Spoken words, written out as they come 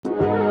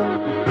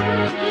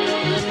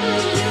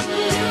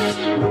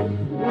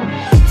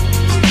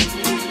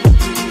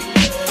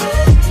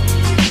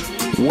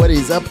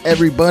up,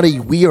 everybody?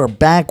 We are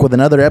back with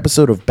another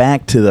episode of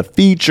Back to the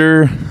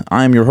Feature.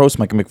 I'm your host,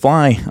 Micah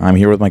McFly. I'm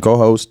here with my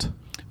co-host.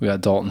 We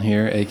got Dalton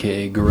here,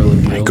 a.k.a. Gorilla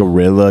Gill.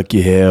 Gorilla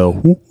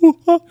Gill.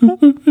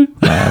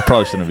 I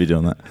probably shouldn't be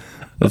doing that.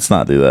 Let's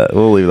not do that.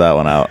 We'll leave that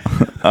one out.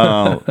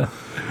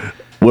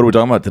 What are we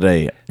talking about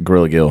today,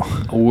 Gorilla Gill?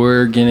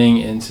 We're getting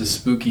into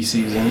spooky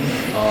season,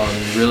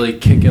 really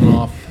kicking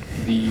off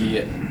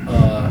the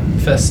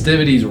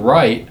festivities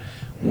right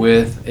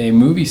with a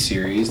movie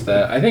series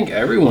that I think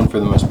everyone, for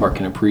the most part,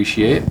 can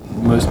appreciate.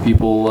 Most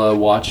people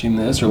watching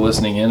this or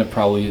listening in have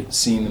probably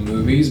seen the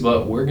movies,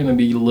 but we're going to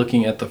be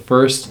looking at the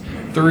first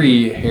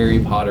 3 Harry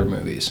Potter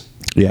movies.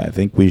 Yeah, I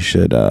think we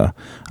should, I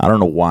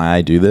don't know why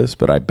I do this,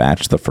 but I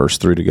batch the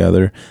first 3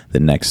 together. The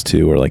next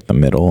 2 are like the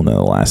middle, and then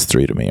the last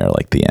 3 to me are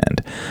like the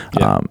end.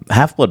 Yeah.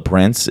 Half-Blood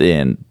Prince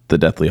and The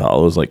Deathly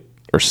Hallows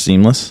are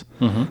seamless.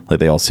 Mm-hmm. Like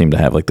they all seem to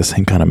have like the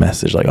same kind of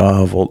message. Like,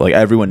 like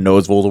everyone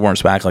knows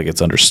Voldemort's back. Like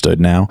it's understood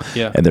now.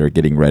 Yeah. And they're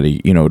getting ready,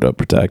 to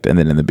protect. And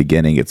then in the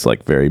beginning, it's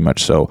like very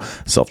much so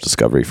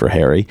self-discovery for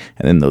Harry.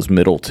 And then those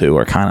middle 2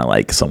 are kind of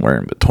like somewhere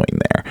in between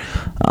there.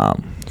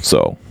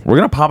 So we're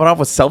going to pop it off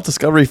with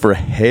self-discovery for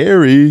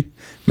Harry,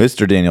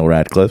 Mr. Daniel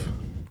Radcliffe.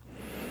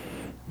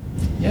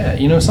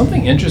 Yeah,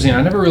 something interesting.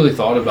 I never really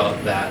thought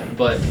about that.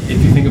 But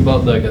if you think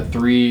about like a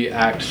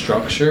 3-act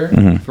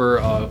structure for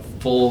a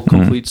full,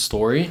 complete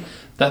story,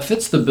 that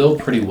fits the bill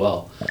pretty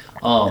well.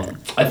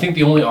 I think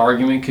the only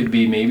argument could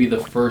be maybe the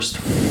first,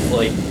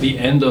 like the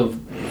end of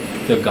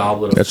the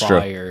Goblet of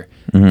Fire.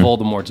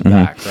 Voldemort's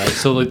back, right?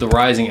 So like the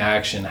rising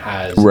action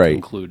has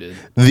concluded.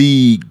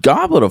 The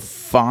Goblet of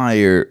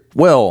Fire,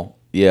 well,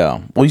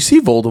 yeah. Well, you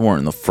see Voldemort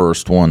in the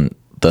first one.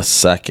 The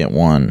second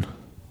one,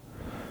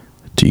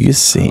 do you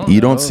see? You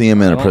don't see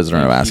him in A Prisoner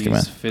of Azkaban.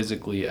 He's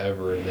physically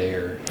ever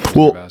there.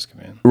 Well,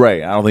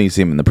 right. I don't think you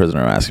see him in The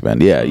Prisoner of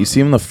Azkaban. Yeah, you see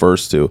him in the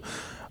first 2.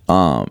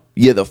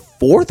 The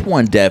fourth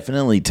one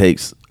definitely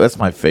takes. That's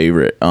my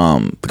favorite.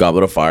 The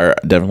Goblet of Fire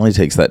definitely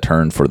takes that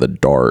turn for the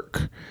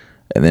dark.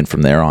 And then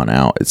from there on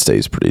out, it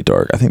stays pretty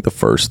dark. I think the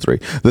first 3.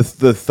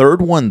 The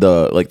third one,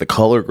 the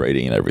color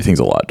grading and everything's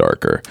a lot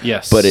darker.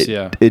 Yes. But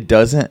it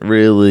doesn't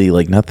really,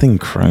 nothing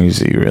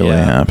crazy really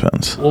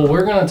happens. Well,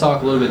 we're going to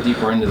talk a little bit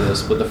deeper into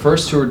this, but the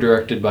first 2 are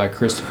directed by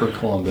Christopher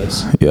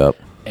Columbus. Yep.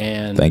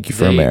 And thank you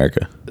for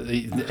America.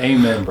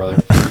 Amen,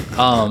 brother.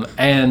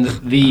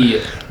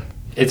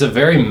 It's a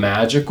very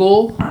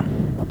magical,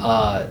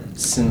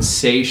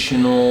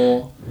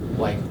 sensational,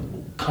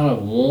 kind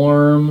of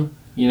warm.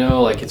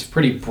 It's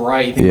pretty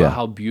bright. Think about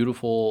how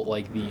beautiful,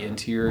 the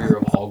interior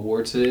of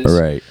Hogwarts is.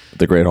 Right.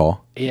 The Great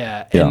Hall.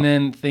 Yeah. And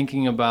then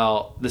thinking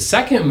about the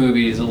second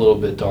movie is a little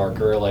bit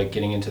darker,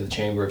 getting into the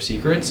Chamber of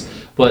Secrets.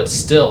 But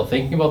still,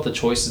 thinking about the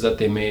choices that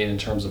they made in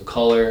terms of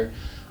color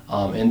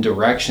and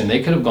direction,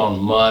 they could have gone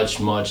much,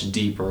 much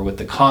deeper with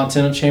the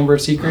content of Chamber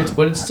of Secrets.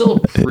 But it's still a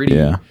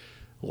pretty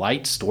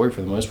light story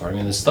for the most part. I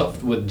mean, the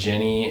stuff with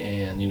Jenny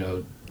and,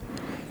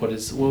 what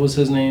was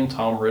his name?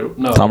 Tom Riddle?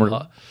 No. Tom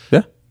Riddle.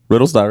 Yeah.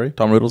 Riddle's Diary.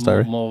 Tom Riddle's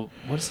Diary. What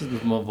is his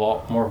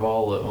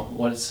Morvallo?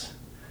 What is...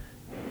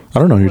 I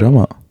don't know who you're talking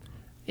about.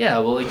 Yeah,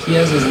 well, he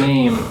has his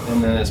name,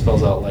 and then it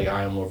spells out,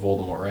 I am Lord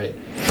Voldemort, right?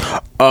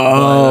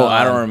 Oh,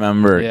 I don't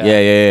remember.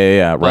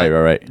 Yeah.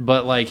 Right.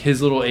 But,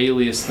 his little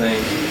alias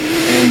thing,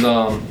 and,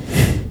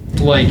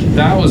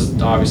 that was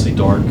obviously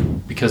dark,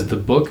 because the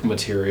book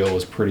material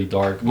was pretty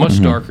dark,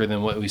 much darker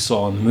than what we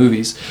saw in the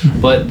movies,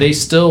 but they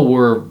still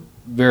were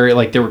very,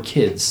 they were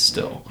kids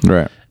still.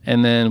 Right.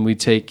 And then we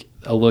take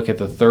a look at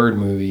the third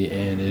movie,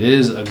 and it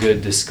is a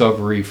good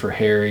discovery for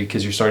Harry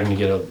because you're starting to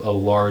get a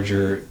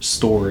larger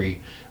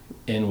story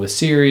in with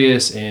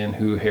Sirius and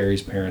who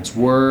Harry's parents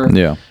were,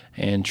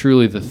 and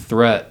truly the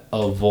threat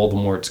of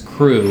Voldemort's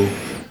crew,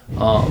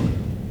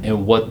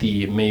 and what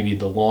maybe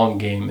the long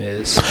game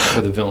is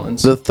for the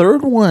villains. The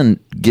third one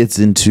gets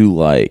into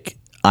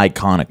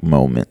iconic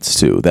moments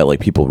too that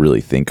people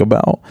really think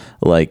about,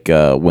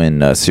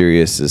 when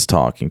Sirius is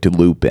talking to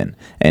Lupin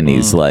and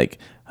he's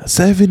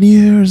 7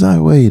 years I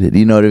waited.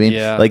 You know what I mean?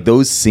 Yeah.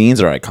 Those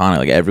scenes are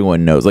iconic.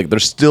 Everyone knows.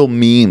 There's still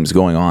memes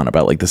going on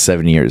about the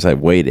 7 years I've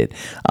waited.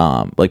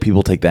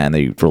 People take that and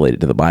they relate it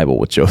to the Bible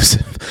with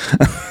Joseph.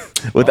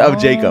 with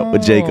Jacob.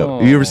 Have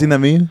you ever seen that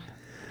meme?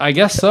 I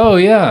guess so,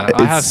 yeah.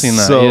 I have seen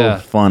that. So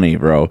funny,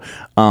 bro.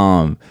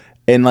 And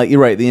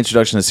you're right, the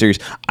introduction of the series.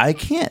 I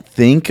can't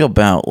think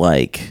about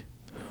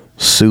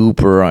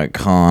super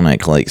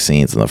iconic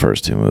scenes in the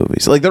first 2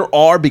 movies. There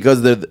are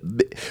because they're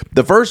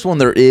the first one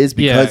there is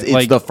because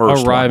it's the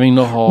first arriving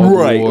one. to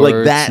Hogwarts,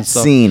 right? That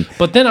scene.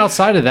 But then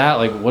outside of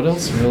that, what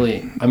else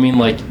really? I mean,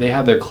 they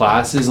have their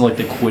classes and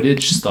the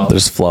Quidditch stuff.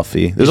 There's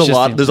Fluffy. There's a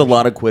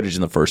lot of Quidditch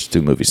in the first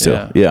 2 movies too.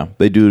 Yeah,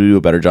 they do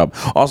a better job.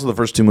 Also, the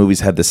first 2 movies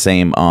had the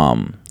same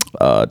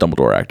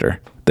Dumbledore actor.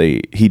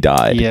 He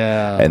died,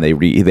 and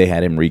they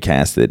had him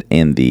recasted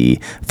in the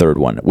third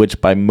one,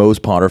 which by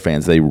most Potter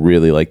fans they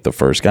really liked the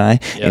first guy,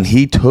 and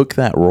he took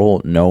that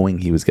role knowing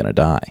he was going to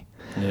die.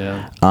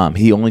 Yeah.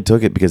 He only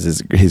took it because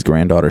his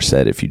granddaughter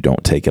said, "If you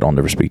don't take it, I'll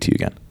never speak to you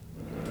again."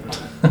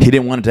 He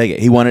didn't want to take it.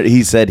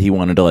 He said he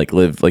wanted to like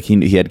live like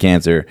he had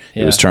cancer.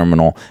 It was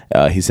terminal.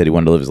 He said he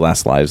wanted to live his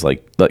last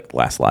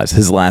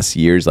his last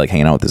years like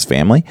hanging out with his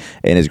family.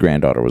 And his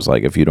granddaughter was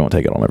like, if you don't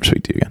take it, I'll never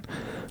speak to you again.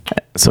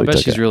 So I bet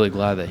she's really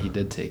glad that he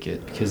did take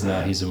it because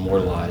now he's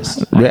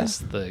immortalized as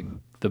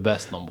the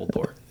best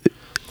Dumbledore.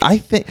 I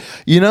think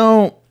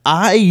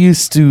I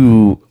used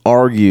to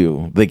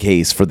argue the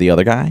case for the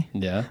other guy.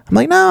 Yeah. I'm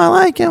like, no, I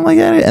like him. Like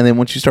that. And then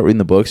once you start reading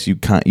the books, you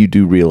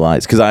do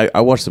realize, because I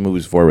watched the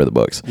movies before I read the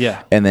books.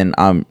 Yeah. And then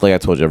like I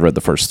told you, I've read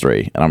the first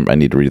 3, and I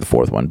need to read the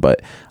 4th one.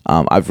 But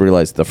I've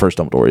realized the first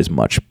Dumbledore is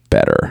much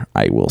better.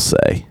 I will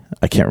say.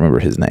 I can't remember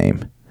his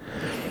name.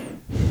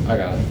 I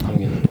got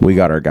it. We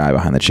got our guy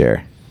behind the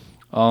chair.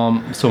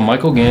 So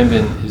Michael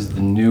Gambon is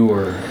the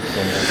newer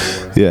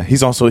Dumbledore. Yeah,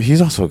 he's also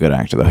a good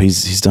actor though.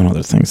 He's done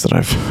other things that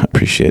I've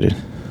appreciated.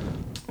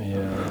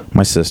 Yeah.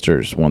 My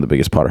sister's one of the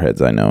biggest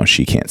Potterheads I know.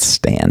 She can't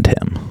stand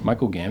him.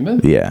 Michael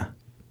Gambon? Yeah.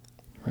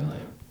 Really?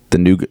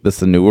 That's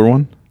the newer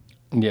one?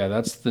 Yeah,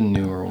 that's the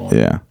newer one.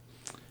 Yeah.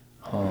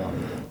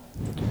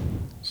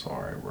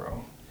 Sorry,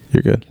 bro.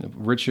 You're good.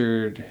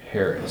 Richard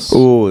Harris.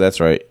 Oh, that's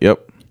right.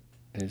 Yep.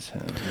 Is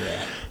him,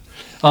 yeah.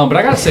 But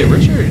I gotta say,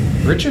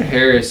 Richard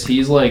Harris,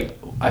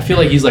 I feel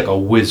like he's like a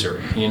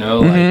wizard,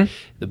 like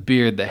the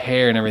beard, the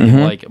hair, and everything.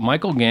 Like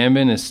Michael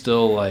Gambon is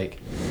still like,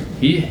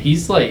 he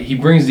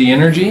brings the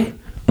energy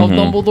of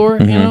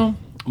Dumbledore,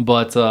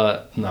 But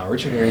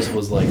Richard Harris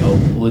was like a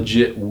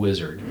legit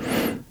wizard.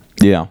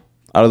 Yeah.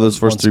 Out of those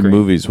first 3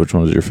 movies, which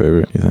one was your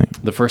favorite, you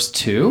think? The first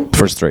 2?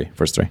 First three.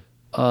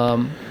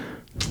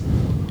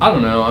 I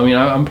don't know. I mean,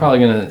 I'm probably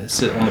going to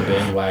sit on the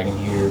bandwagon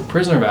here.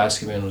 Prisoner of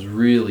Azkaban was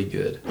really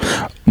good.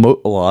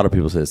 A lot of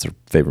people say it's their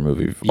favorite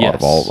movie out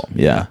of all of them.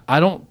 Yeah. I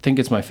don't think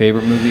it's my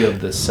favorite movie of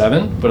the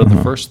 7, but of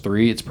the first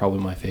 3, it's probably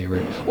my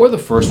favorite. Or the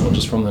first one,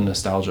 just from the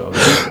nostalgia of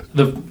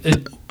it.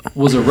 It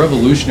was a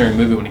revolutionary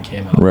movie when it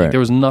came out. Right. Like, there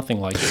was nothing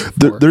like it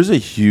before. There's a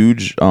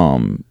huge...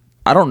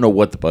 I don't know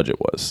what the budget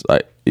was.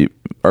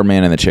 Our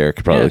man in the chair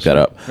could probably look that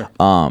up. Sure.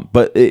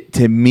 But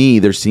to me,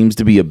 there seems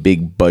to be a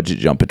big budget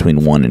jump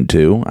between 1 and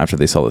 2 after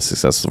they saw the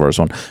success of the first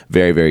one.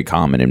 Very, very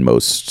common in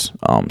most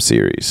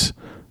series.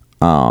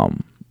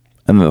 And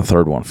then the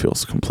third one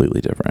feels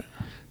completely different.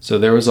 So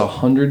there was a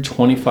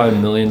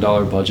 $125 million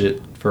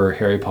budget for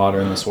Harry Potter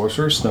and the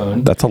Sorcerer's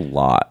Stone. That's a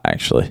lot,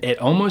 actually. It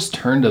almost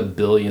turned $1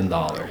 billion at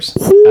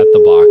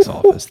the box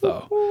office,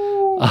 though.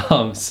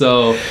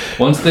 So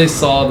once they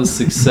saw the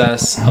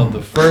success of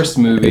the first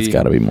movie, it's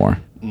got to be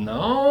more.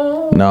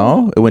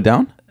 No, it went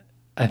down.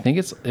 I think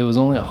it was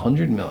only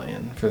 $100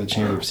 million for the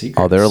Chamber of Secrets.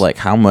 Oh, they were like,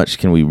 how much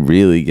can we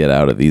really get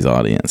out of these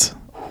audience?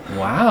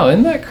 Wow,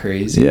 isn't that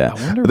crazy? Yeah,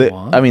 I wonder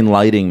why. I mean,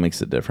 lighting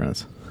makes a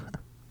difference.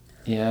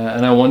 Yeah,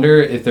 and I wonder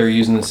if they're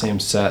using the same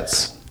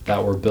sets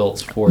that were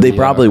built for. They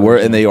probably were,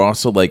 and they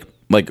also like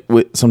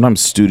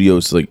sometimes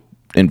studios like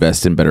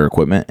invest in better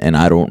equipment, and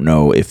I don't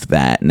know if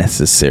that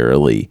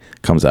necessarily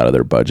comes out of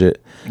their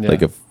budget. Yeah.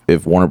 Like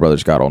if Warner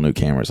Brothers got all new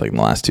cameras like in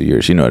the last 2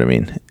 years, you know what I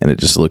mean, and it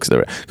just looks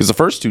different because the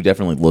first 2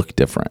 definitely look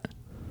different.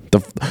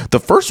 The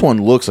first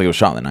one looks like it was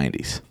shot in the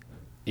 90s.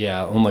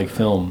 Yeah, on like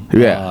film.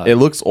 Yeah, it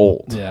looks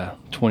old. Yeah,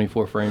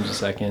 24 frames a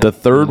second. The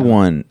third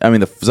one, I mean,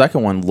 the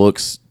second one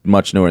looks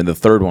much newer, and the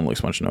third one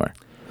looks much newer.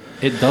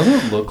 It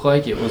doesn't look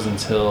like it was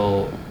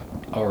until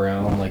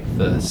around like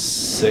the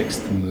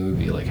 6th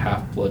movie, like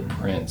Half-Blood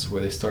Prince,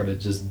 where they started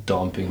just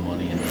dumping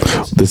money into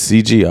it. The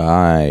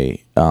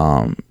CGI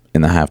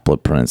in the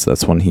Half-Blood Prince,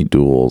 that's when he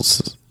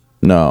duels.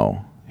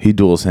 No, he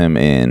duels him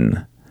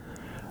in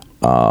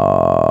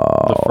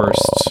the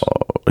first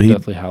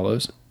Deathly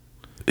Hallows.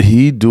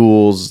 He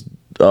duels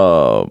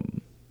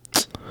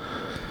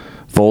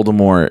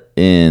Voldemort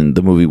in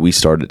the movie we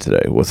started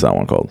today. What's that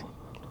one called?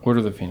 Order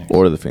of the Phoenix.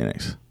 Order of the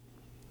Phoenix.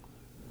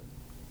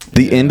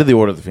 The end of the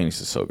Order of the Phoenix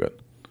is so good.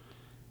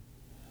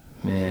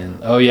 Man.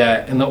 Oh,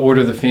 yeah. And the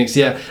Order of the Phoenix.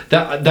 Yeah.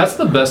 That's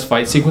the best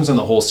fight sequence in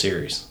the whole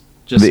series.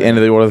 Just the end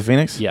of the Order of the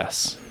Phoenix?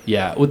 Yes.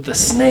 Yeah. With the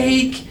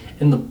snake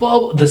and the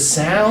bubble, the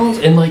sounds,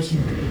 and like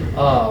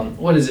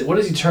what is it? What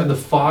does he turn? The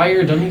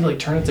fire? Doesn't he like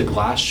turn it to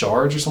glass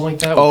shards or something like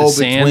that? With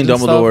the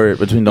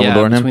between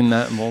Dumbledore and him? Between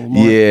that and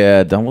Voldemort.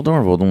 Yeah, Dumbledore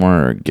and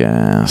Voldemort are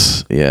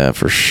gas. Yeah,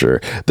 for sure.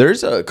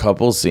 There's a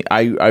couple scenes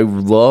I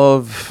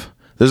love.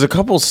 There's a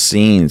couple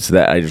scenes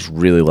that I just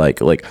really like.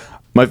 Like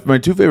my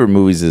 2 favorite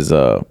movies is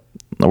we're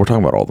talking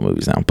about all the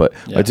movies now, but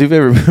my 2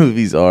 favorite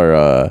movies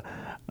are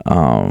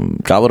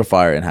Goblet of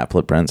Fire and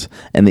Half-Blood Prince.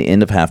 And the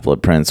end of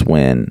Half-Blood Prince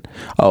when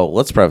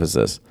let's preface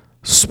this.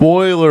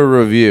 Spoiler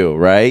review,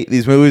 right?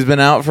 These movies been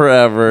out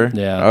forever.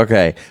 Yeah.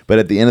 Okay. But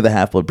at the end of the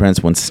Half-Blood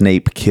Prince when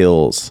Snape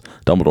kills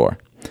Dumbledore,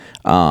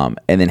 and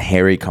then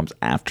Harry comes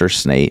after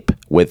Snape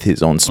with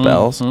his own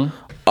spells. Mm-hmm.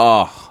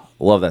 Oh,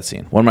 Love that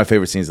scene. One of my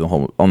favorite scenes in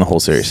the whole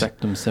series.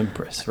 Sectum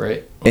Sempris,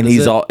 right? And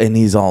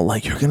he's all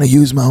like, "You're gonna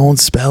use my own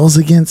spells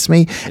against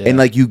me," and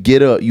like you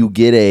get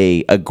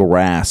a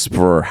grasp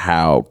for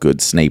how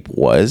good Snape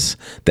was.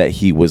 That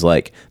he was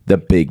like the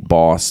big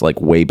boss, like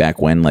way back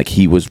when, like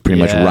he was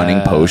pretty much running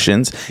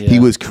potions. Yeah. He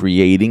was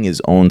creating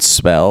his own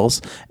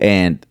spells,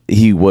 and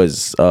he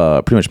was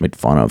pretty much made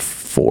fun of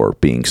for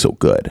being so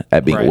good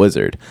at being a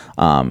wizard,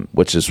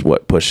 which is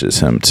what pushes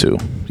him to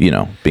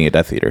being a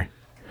Death Eater.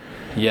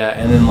 Yeah,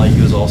 and then like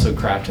he was also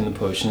crafting the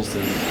potions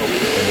to help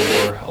keep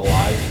Dumbledore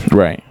alive.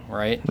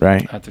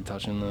 Right. After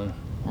touching the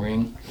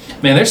ring.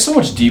 Man, there's so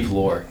much deep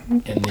lore in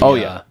the. Oh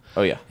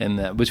yeah. In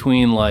that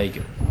between like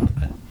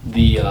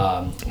the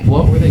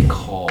what were they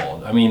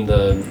called? I mean,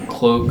 the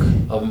cloak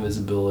of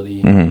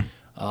invisibility. Mm-hmm.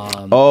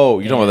 You're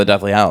talking about the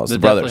Deathly Hallows, the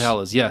brothers. Deathly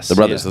Hallows, yes. The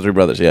brothers, the three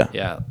brothers, yeah.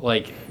 Yeah,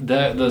 like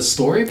the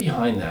story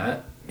behind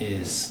that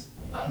is,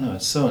 I don't know,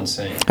 it's so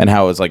insane. And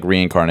how it's like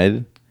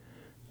reincarnated.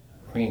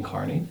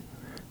 Reincarnated.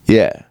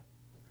 Yeah.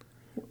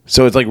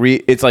 So it's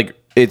like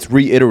it's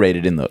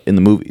reiterated in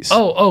the movies.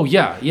 Oh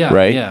yeah.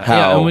 Right? Yeah. How?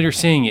 Yeah, and when you're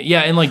seeing it.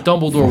 Yeah, and like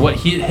Dumbledore, what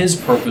his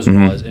purpose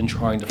was in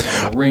trying to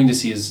find the ring to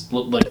see his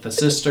like the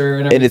sister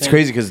and everything. And it's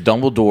crazy because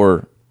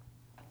Dumbledore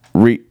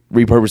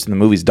repurposed in the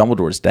movies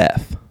Dumbledore's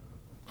death.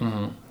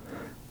 Mm-hmm.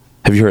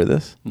 Have you heard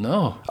this?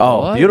 No.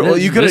 Oh, what? beautiful.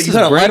 You could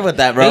have led with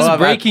that, bro. This is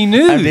breaking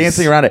news. I'm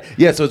dancing around it.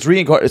 Yeah, so it's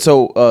reincarnated.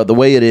 So the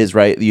way it is,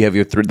 right, you have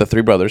the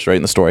three brothers, right,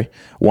 in the story.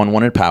 One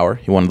wanted power.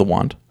 He wanted the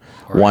wand.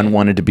 Right. One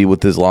wanted to be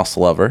with his lost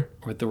lover.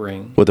 With the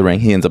ring.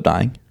 He ends up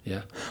dying.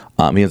 Yeah.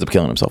 He ends up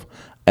killing himself.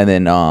 And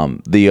then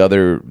the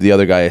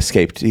other guy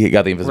escaped. He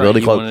got the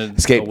invisibility cloak,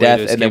 escaped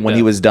death, and then when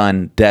he was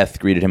done, death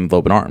greeted him with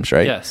open arms,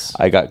 right? Yes.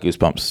 I got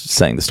goosebumps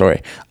saying the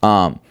story.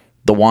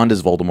 The wand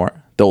is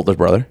Voldemort, the older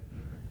brother.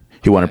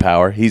 He wanted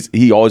power.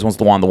 He always wants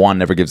the wand. The wand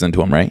never gives in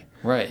to him, right?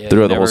 Right. Yeah,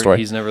 throughout the whole story.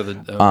 He's never the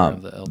owner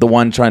of the elder. The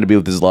one trying to be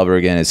with his lover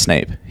again is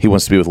Snape. He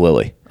wants to be with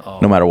Lily,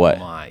 no matter what. Oh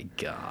my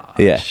gosh.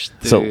 Yeah.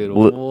 Dude, so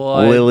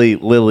what?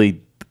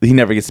 Lily, he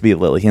never gets to be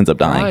with Lily. He ends up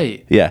dying.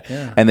 Right.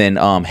 Yeah. And then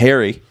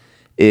Harry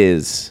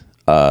is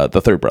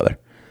the third brother,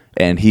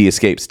 and he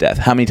escapes death.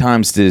 How many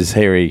times does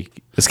Harry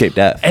escape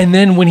death? And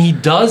then when he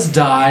does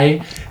die,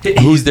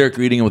 who's there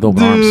greeting him with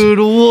open arms? Dude,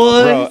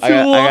 what?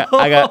 Bro,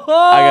 I got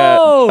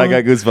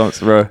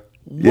goosebumps, bro.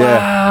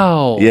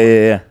 Wow.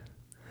 Yeah.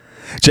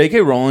 J.K.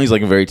 Rowling's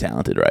like a very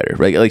talented writer,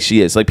 right? Like she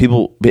is. Like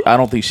people, I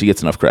don't think she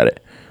gets enough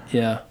credit.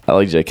 Yeah. I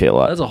like J.K. a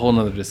lot. That's a whole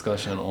nother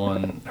discussion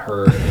on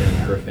her and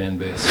her fan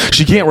base.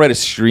 She can't write a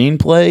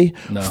screenplay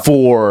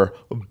for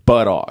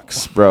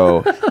buttocks,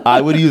 bro.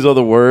 I would use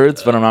other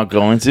words, but I'm not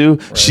going to.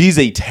 Right. She's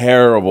a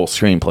terrible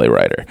screenplay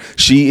writer.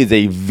 She is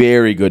a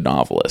very good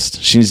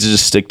novelist. She needs to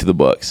just stick to the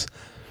books.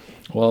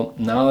 Well,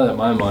 now that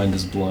my mind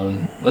is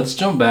blown, let's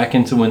jump back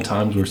into when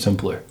times were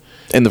simpler.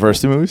 In the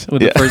first two movies?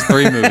 With the first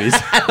three movies.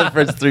 The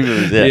first three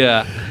movies, yeah.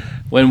 Yeah.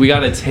 When we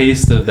got a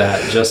taste of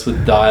that just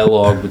with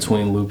dialogue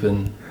between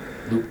Lupin.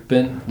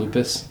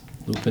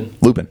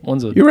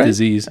 One's a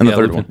disease. And the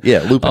third one. Yeah,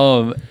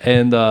 Lupin.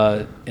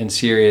 And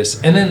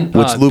Sirius. And then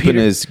which Lupin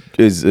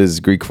is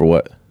Greek for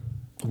what?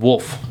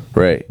 Wolf.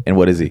 Right. And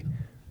what is he?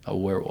 A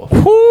werewolf.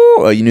 Woo!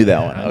 Oh, you knew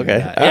that one. Okay.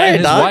 That.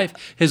 Yeah, and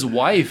his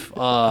wife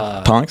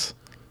Tonks?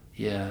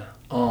 Yeah.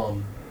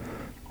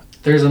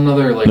 There's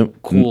another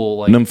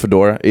cool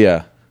Nymphadora.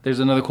 Yeah. There's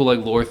another cool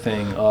lore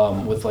thing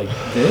with they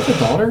have a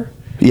daughter.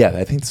 Yeah,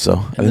 I think so.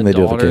 I think they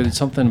do have a kid.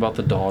 Something about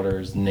the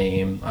daughter's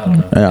name. I don't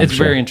know. Yeah, it's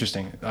very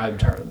interesting.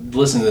 I've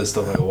listened to this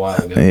stuff a while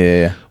ago.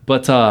 Yeah.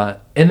 But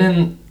and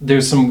then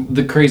there's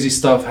the crazy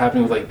stuff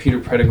happening with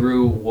Peter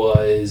Pettigrew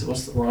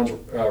what's Ron's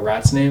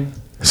rat's name?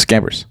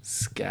 Scabbers.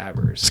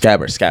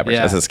 Scabbers.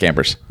 Yeah. I said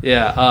Scabbers.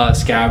 Yeah.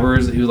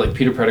 Scabbers. He was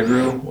Peter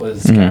Pettigrew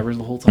was Scabbers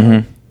the whole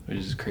time, which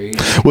is crazy.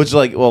 Which a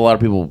lot of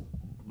people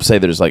say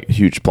there's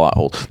huge plot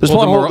holes. There's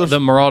the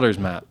Marauders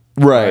map.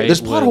 Right.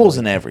 There's plot holes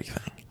in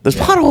everything. There's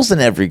plot holes in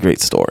every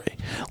great story.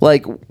 Why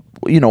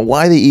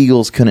the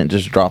Eagles couldn't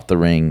just drop the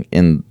ring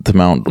into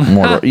Mount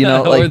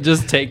Mordor, or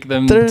just take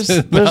them. There's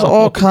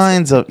all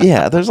kinds of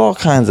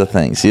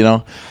things,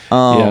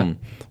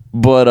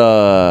 But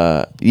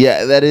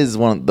that is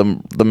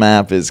the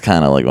map is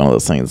kind of one of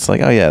those things.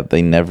 It's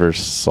they never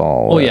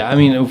saw. Well, yeah, I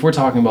mean, if we're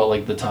talking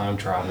about the time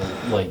travel,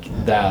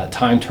 that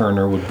time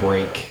turner would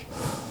break.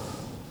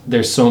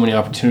 There's so many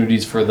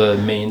opportunities for the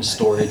main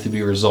story to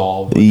be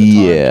resolved. With the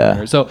time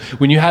turner. So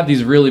when you have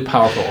these really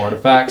powerful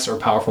artifacts or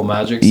powerful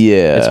magics,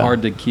 it's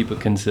hard to keep a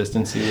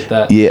consistency with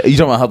that. Yeah, you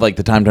talking about how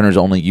the time turner is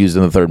only used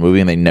in the third movie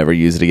and they never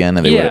use it again,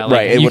 and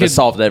it would have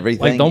solved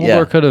everything.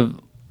 Dumbledore could have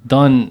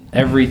done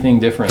everything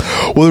different.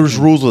 Well, there's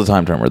rules with the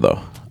time turner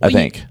though. I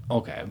think.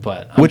 Okay,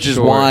 but which is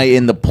why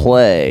in the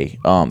play,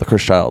 The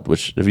Cursed Child,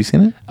 which have you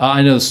seen it?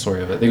 I know the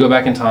story of it. They go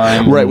back in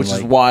time, right? Which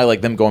is why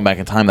them going back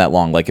in time that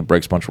long, it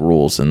breaks a bunch of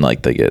rules and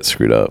they get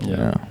screwed up.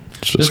 Yeah,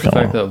 just the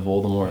fact that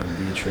Voldemort and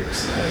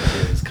Beatrix had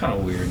kids is kind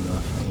of weird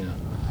enough.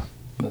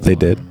 They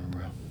did.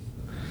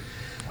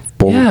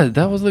 Yeah,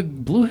 that was the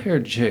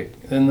blue-haired chick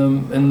in the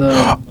main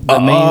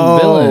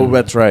villain. Oh,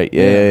 that's right.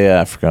 Yeah,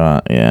 I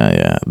forgot.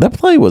 Yeah. That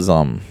play was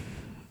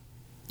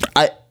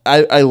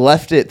I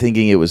left it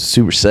thinking it was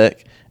super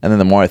sick, and then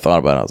the more I thought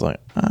about it, I was like,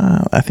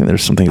 I think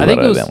there's something about it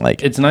I didn't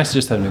like. It's nice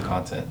just to have new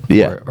content,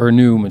 or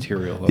new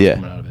material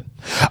coming out of it.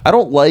 I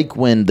don't like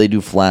when they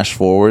do flash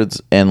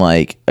forwards and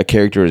like a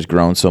character has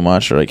grown so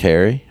much, or like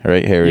Harry,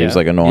 right? Harry's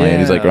like annoying,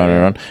 he's like growing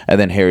around, and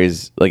then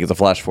Harry's like it's a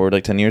flash forward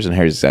like 10 years, and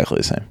Harry's exactly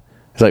the same.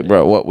 It's like,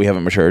 bro, what? We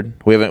haven't matured.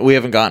 We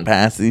haven't gotten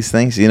past these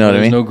things. You know what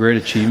I mean? There's no great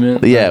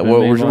achievement. Yeah,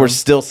 we're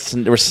still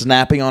we're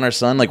snapping on our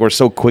son. Like we're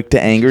so quick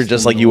to anger,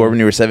 just like you were when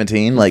you were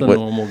 17. Like what?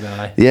 Normal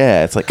guy.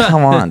 Yeah, it's like,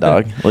 come on,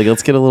 dog. Like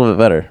let's get a little bit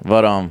better.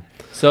 But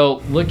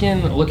So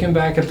looking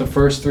back at the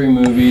first 3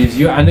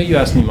 movies, I know you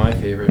asked me my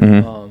favorite.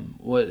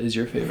 What is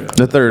your favorite?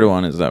 The third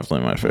one is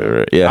definitely my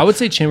favorite. Yeah, I would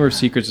say Chamber of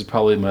Secrets is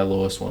probably my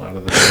lowest one out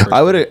of the first.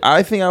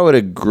 I think I would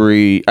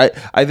agree.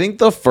 I think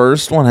the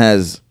first one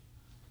has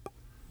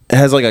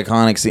like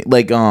iconic scene,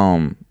 like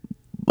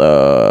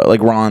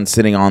Ron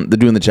sitting on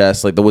doing the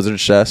chess, like the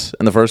wizard's chess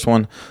in the first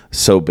one,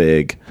 so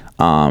big,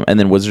 and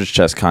then wizard's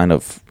chess kind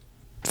of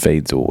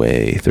fades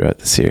away throughout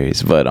the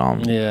series, but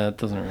yeah, it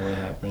doesn't really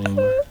happen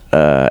anymore.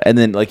 And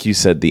then like you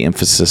said, the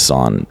emphasis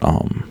on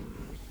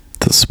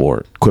the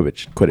sport,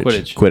 Quidditch,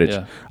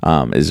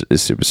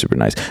 is super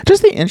nice.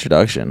 Just the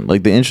introduction,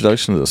 like the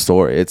introduction to the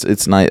story,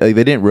 it's nice. Like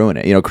they didn't ruin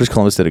it. You know, Chris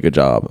Columbus did a good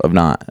job of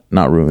not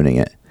ruining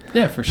it.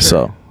 Yeah, for sure.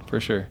 So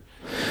for sure.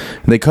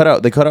 They cut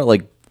out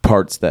like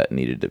parts that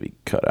needed to be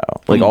cut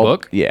out. Like all the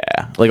book? Yeah.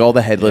 Like all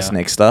the headless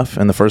Nick stuff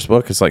in the first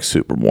book is like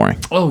super boring.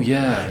 Oh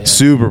yeah.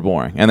 Super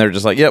boring. And they're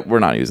just like, yep, we're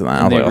not using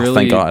that. I was like, oh,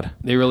 thank God.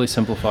 They really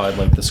simplified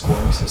like the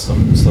scoring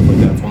system and stuff like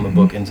that from the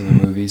book into the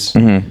movies.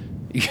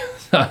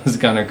 That was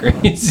kind of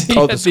crazy.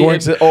 Oh, the scoring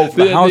system. Oh,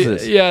 the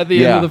houses. The end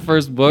of the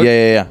first book.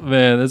 Yeah.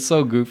 Man, that's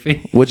so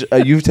goofy. Which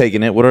you've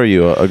taken it. What are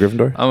you, a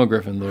Gryffindor? I'm a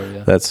Gryffindor,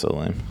 yeah. That's so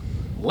lame.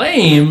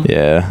 Lame?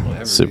 Yeah.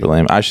 Whatever, super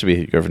lame. I should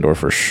be a Gryffindor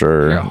for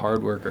sure. You're a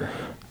hard worker.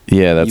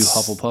 Yeah, that's... You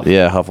Hufflepuff?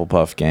 Yeah,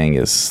 Hufflepuff gang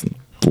is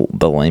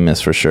the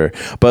lamest for sure.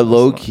 But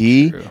low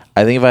key,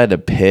 I think if I had to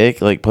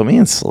pick, like, put me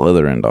in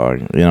Slytherin, dog.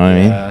 You know what I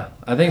mean? Yeah.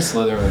 I think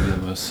Slytherin would be the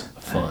most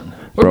fun.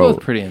 We're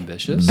both pretty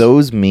ambitious.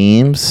 Those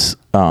memes,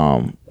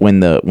 when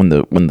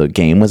the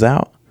game was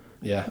out.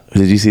 Yeah.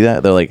 Did you see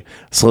that? They're like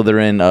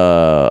Slytherin.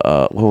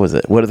 What was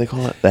it? What do they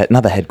call it?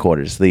 Not the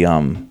headquarters. The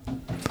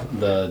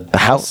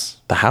house.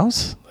 The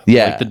house.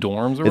 Yeah, like the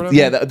dorms or whatever.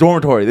 Yeah, the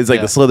dormitory. It's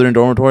like the Slytherin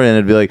dormitory, and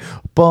it'd be like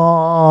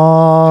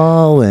ballin',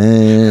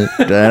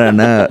 and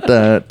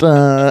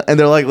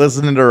they're like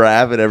listening to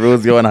rap, and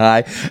everyone's going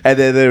high, and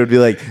then they would be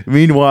like,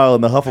 meanwhile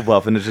in the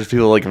Hufflepuff, and it's just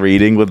people like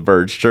reading with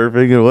birds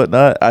chirping and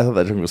whatnot. I thought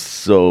that joke was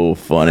so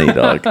funny,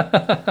 dog.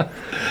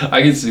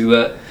 I can see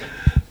that.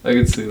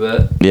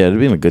 Yeah, it'd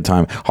be a good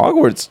time.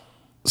 Hogwarts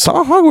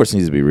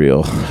needs to be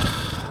real.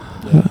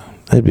 Yeah,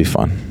 it'd be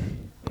fun.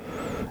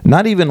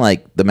 Not even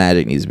like the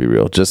magic needs to be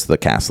real. Just the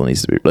castle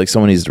needs to be like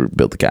someone needs to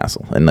build the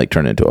castle and like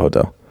turn it into a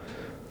hotel.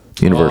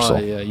 Universal. Oh,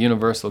 yeah,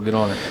 Universal. Get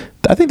on it.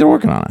 I think they're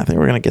working on it. I think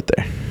we're gonna get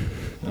there.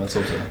 That's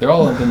okay. They're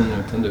all up in the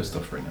Nintendo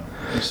stuff right now.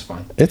 It's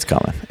fine. It's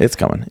coming.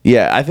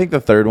 Yeah, I think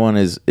the third one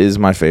is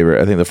my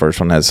favorite. I think the first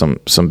one has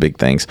some big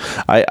things.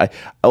 I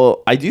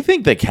do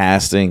think the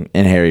casting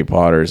in Harry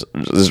Potter's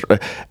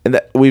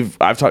and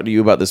I've talked to you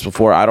about this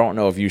before. I don't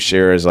know if you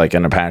share as like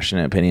a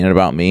passionate opinion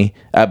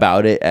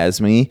about it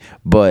as me,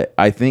 but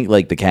I think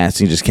like the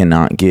casting just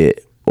cannot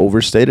get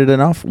overstated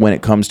enough when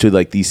it comes to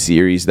like these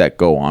series that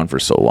go on for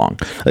so long.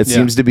 It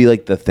seems to be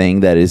like the thing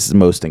that is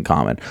most in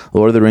common.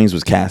 Lord of the Rings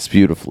was cast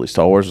beautifully.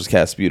 Star Wars was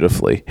cast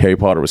beautifully. Harry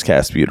Potter was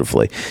cast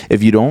beautifully.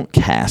 If you don't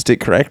cast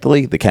it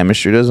correctly, the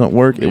chemistry doesn't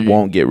work. It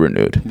won't get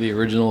renewed. The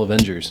original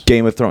Avengers.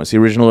 Game of Thrones. The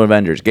original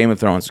Avengers. Game of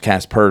Thrones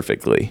cast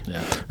perfectly.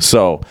 Yeah.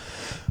 So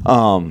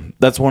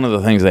that's one of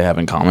the things they have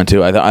in common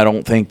too. I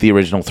don't think the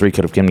original 3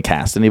 could have been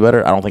cast any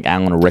better. I don't think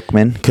Alan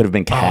Rickman could have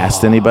been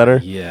cast any better.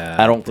 Yeah,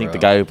 I don't think the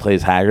guy who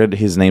plays Hagrid,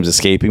 his name's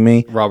escaping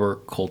me.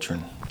 Robert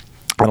Coltrane.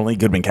 I don't think he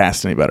could have been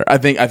cast any better. I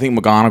think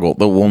McGonagall,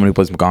 the woman who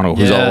plays McGonagall,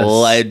 who's a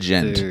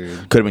legend,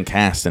 could have been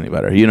cast any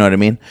better. You know what I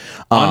mean?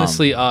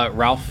 Honestly,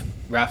 Ralph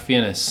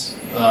Fiennes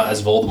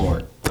as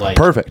Voldemort. Like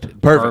perfect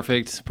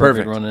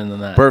run in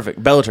that.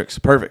 Perfect. Bellatrix,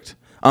 perfect.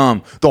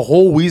 The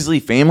whole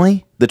Weasley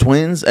family, the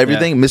twins,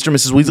 everything, Mr. and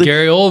Mrs. Weasley.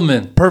 Gary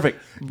Oldman.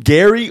 Perfect.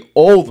 Gary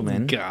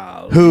Oldman,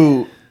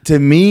 who to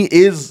me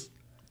is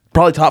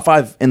probably top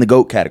 5 in the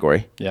GOAT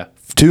category. Yeah.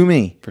 To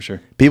me. For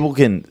sure. People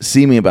can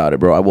see me about it,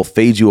 bro. I will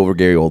fade you over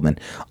Gary Oldman.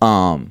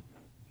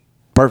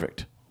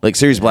 Perfect. Like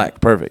Sirius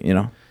Black, perfect, you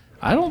know?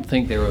 I don't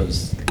think there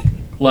was,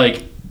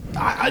 like,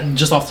 I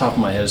just off the top of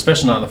my head,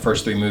 especially not in the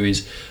first 3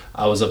 movies,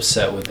 I was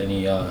upset with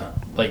any,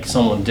 like,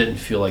 someone didn't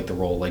feel like the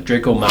role. Like,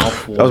 Draco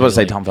Malfoy. I was about to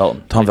say Tom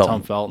Felton.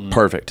 Tom Felton.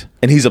 Perfect.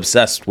 And he's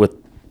obsessed with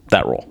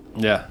that role.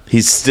 Yeah.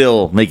 He's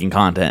still making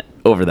content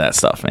over that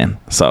stuff, man.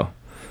 So,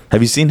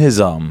 have you seen his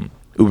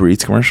Uber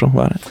Eats commercial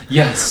about it?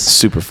 Yes.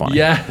 Super funny.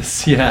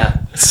 Yes, yeah.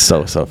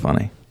 So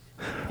funny.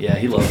 Yeah,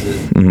 he loves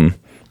it. Mm-hmm.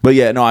 But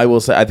yeah, no, I will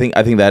say I think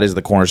that is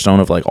the cornerstone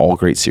of like all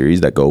great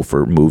series that go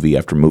for movie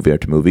after movie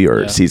after movie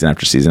or season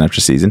after season after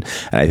season.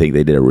 And I think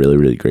they did a really,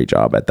 really great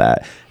job at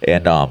that.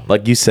 And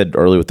like you said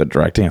earlier with the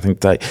directing, I think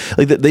that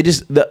like they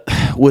just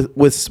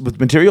with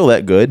material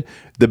that good,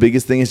 the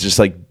biggest thing is just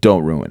like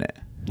don't ruin it.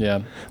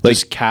 Yeah, like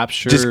just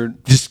capture,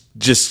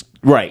 just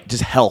right,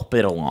 just help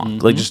it along.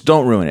 Like just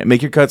don't ruin it.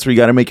 Make your cuts where you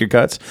got to make your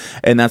cuts,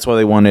 and that's why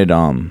they wanted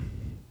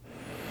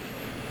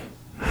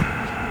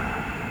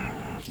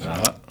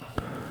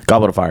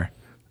Goblet of Fire.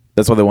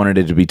 That's why they wanted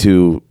it to be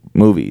 2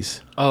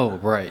 movies. Oh,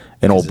 right.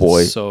 An Old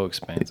Boy. It's so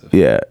expansive.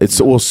 Yeah, it's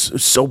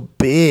so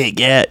big.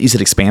 Yeah, you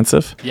said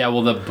expansive. Yeah,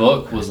 well, the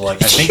book was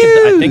like I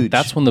think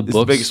that's when the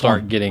books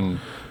start getting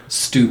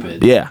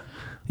stupid. Yeah,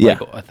 yeah,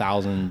 like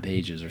 1,000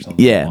 pages or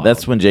something. Yeah,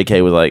 that's when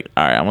J.K. was like,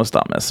 "All right, I'm gonna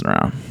stop messing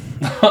around.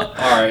 All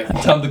right,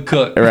 time to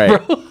cook."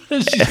 Right. Bro.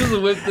 She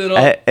just whipped it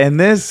up. And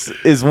this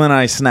is when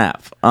I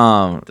snap.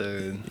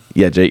 Dude.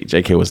 Yeah,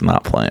 J.K. was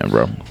not playing,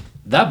 bro.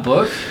 That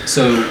book.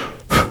 So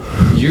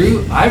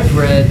I've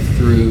read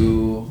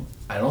through.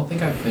 I don't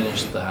think I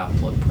finished the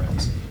Half-Blood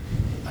Prince.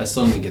 I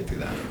still need to get through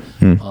that.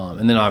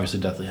 And then obviously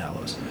Deathly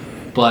Hallows.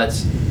 But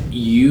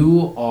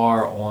you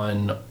are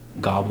on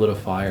Goblet of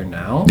Fire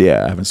now.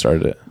 Yeah, I haven't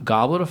started it.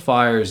 Goblet of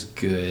Fire is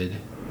good.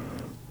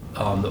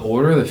 The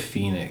Order of the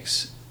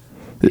Phoenix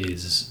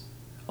is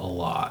a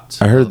lot.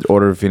 I heard the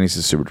Order of Phoenix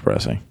is super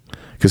depressing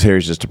because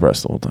Harry's just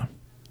depressed the whole time.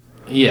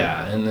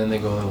 Yeah, and then they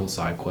go on a little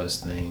side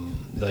quest thing,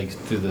 like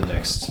through the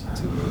next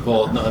 2.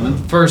 Well, no, I mean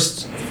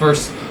first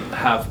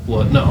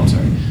Half-Blood. No, I'm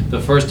sorry.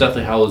 The first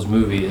Deathly Hallows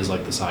movie is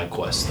like the side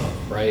quest stuff,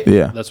 right?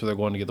 Yeah, that's where they're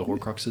going to get the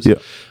Horcruxes. Yeah.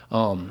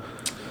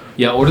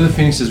 Yeah. Order of the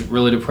Phoenix is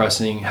really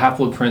depressing.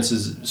 Half-Blood Prince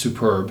is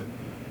superb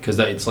because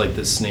it's like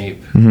the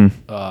Snape,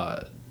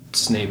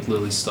 Snape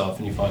Lily stuff,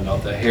 and you find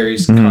out that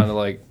Harry's kind of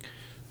like,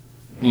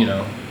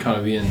 kind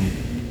of being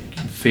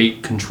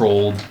fate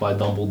controlled by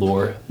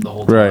Dumbledore the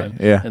whole time. Right,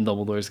 yeah. And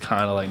Dumbledore's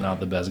kind of like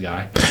not the best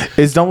guy.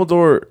 Is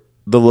Dumbledore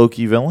the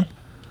low-key villain?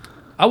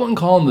 I wouldn't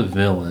call him the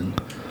villain.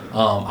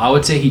 I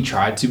would say he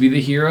tried to be the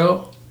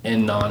hero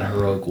in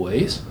non-heroic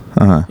ways.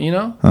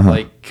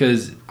 Like,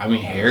 because, I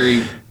mean,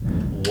 Harry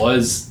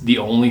was the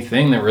only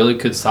thing that really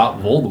could stop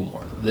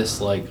Voldemort.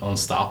 This, like,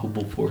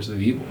 unstoppable force of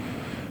evil.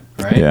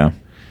 Right? Yeah.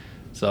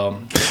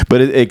 So.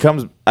 But it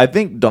comes, I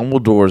think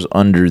Dumbledore's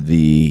under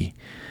the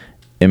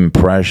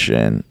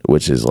impression,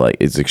 which is like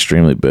it's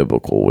extremely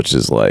biblical, which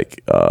is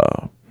like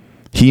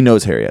he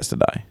knows Harry has to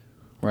die,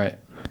 right?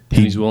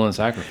 He's willing to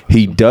sacrifice.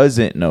 He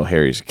doesn't know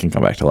Harry can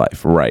come back to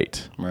life,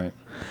 right?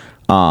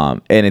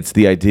 And it's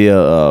the idea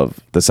of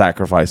the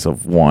sacrifice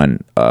of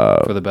one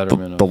for the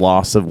betterment, the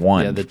loss of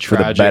one for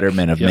the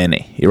betterment of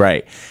many,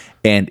 right?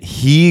 And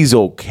he's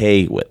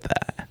okay with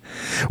that,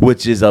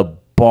 which is a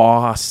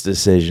boss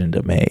decision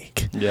to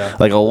make. Yeah.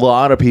 Like a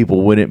lot of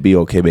people wouldn't be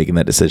okay making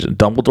that decision.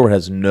 Dumbledore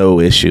has no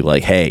issue.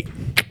 Like, hey,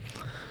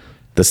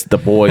 the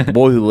boy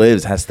who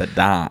lives has to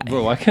die.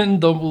 Bro, why couldn't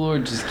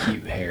Dumbledore just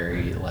keep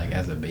Harry like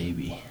as a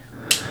baby?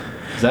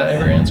 Is that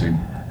ever answered?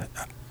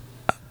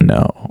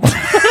 No.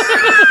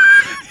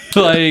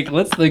 Like,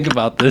 let's think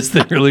about this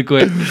thing really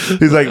quick.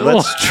 He's like,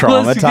 let's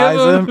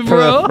traumatize him for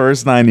the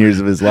first 9 years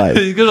of his life.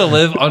 He's gonna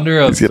live under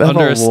a He's gonna have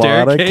a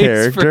lot of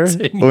character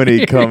when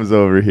he comes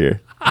over here.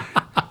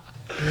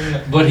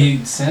 But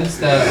he sends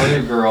that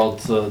other girl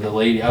to the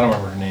lady. I don't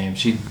remember her name.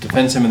 She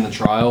defends him in the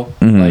trial.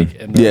 Like,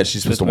 in the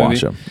she's supposed to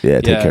watch him.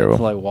 Yeah, take care of him.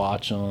 To, like,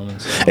 watch him.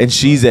 And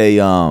she's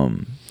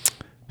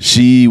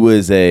she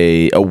was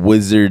a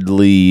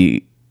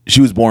wizardly. She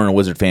was born in a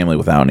wizard family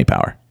without any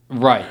power.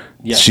 Right.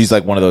 Yes. She's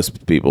like one of those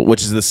people,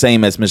 which is the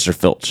same as Mr.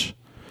 Filch.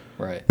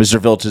 Right.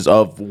 Mr. Filch is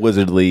of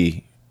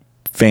wizardly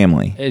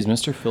family. Hey, is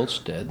Mr.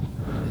 Filch dead?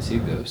 Is he a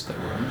ghost that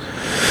roams?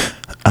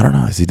 I don't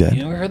know. Is he dead?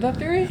 You never heard that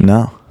theory?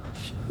 No.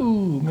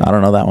 Ooh, I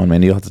don't know that one,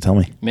 man. You'll have to tell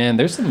me. Man,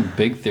 there's some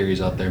big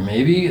theories out there.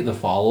 Maybe the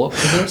follow-up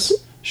to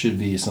this should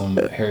be some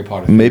Harry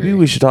Potter theory. Maybe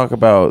we should talk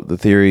about the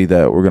theory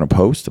that we're going to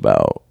post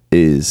about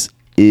is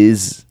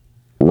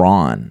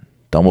Ron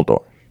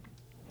Dumbledore?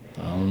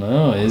 I don't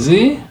know. Is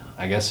he?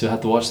 I guess you'll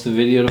have to watch the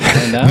video to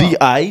find out.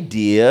 The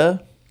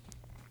idea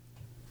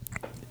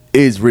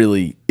is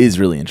really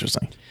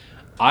interesting.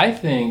 I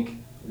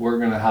think we're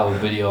going to have a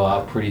video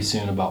out pretty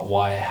soon about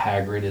why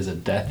Hagrid is a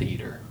Death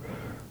Eater.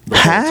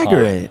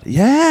 Hagrid,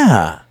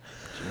 yeah.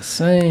 Just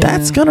saying.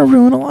 That's gonna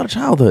ruin a lot of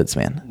childhoods,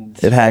 man.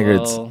 If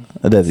Hagrid's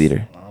a Death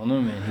Eater. I don't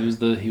know, man. He was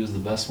the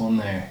best one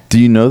there. Do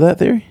you know that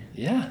theory?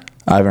 Yeah.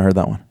 I haven't heard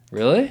that one.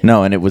 Really?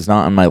 No, and it was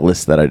not on my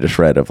list that I just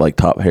read of like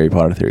top Harry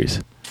Potter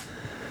theories.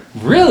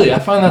 Really? I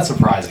find that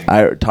surprising.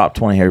 Top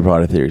 20 Harry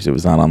Potter theories. It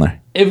was not on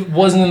there. It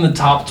wasn't in the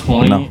top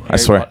 20. No, I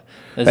swear.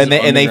 And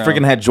they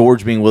freaking had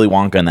George being Willy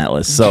Wonka on that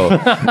list. So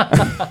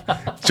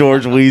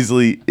George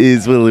Weasley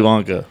is Willy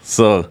Wonka.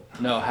 So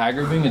no,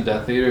 Hagrid being a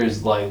Death Eater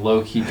is like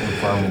low key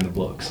confirmed in the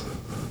books.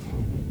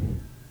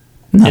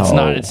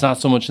 No. It's not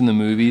so much in the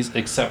movies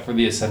except for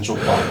the essential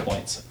plot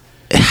points.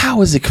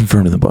 How is it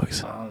confirmed in the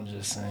books? I'm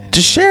just saying.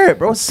 Just share it,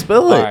 bro.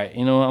 Spill it. All right,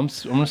 you know what? I'm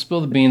gonna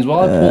spill the beans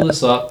while I pull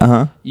this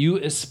up. You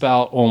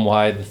espout on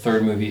why the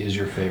third movie is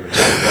your favorite.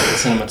 So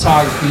the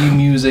cinematography,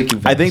 music.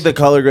 I think the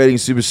color grading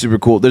is super, super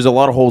cool. There's a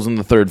lot of holes in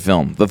the third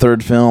film.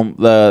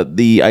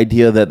 The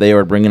idea that they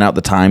are bringing out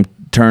the time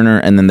turner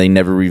and then they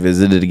never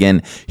revisit it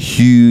again.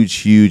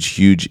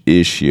 Huge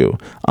issue.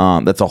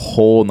 That's a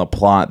hole in the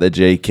plot that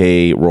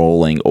J.K.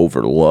 Rowling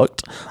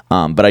overlooked.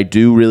 But I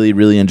do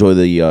really enjoy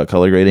the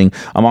color grading.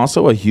 I'm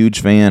also a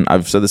huge fan.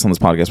 I've said this on this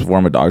podcast before.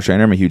 I'm a dog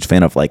trainer. I'm a huge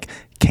fan of like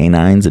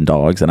canines and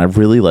dogs, and I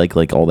really like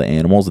all the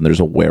animals. And there's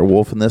a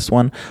werewolf in this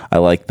one. I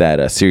like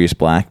that Sirius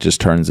Black just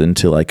turns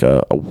into like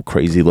a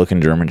crazy looking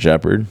German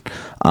Shepherd.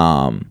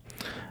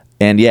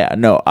 And yeah,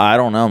 no, I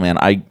don't know, man.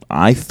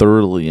 I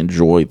thoroughly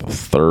enjoy the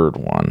third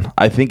one.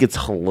 I think it's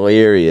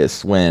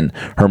hilarious when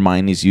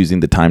Hermione's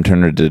using the time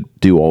turner to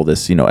do all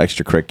this,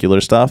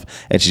 extracurricular stuff,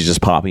 and she's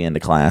just popping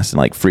into class and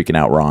like freaking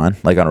out Ron,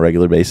 like on a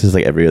regular basis,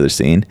 like every other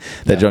scene.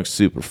 That junk's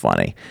super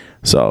funny.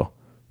 So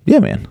yeah,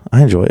 man,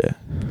 I enjoy it.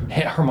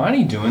 Hey,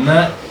 Hermione doing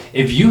that,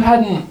 if you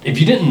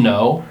didn't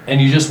know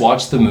and you just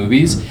watched the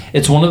movies,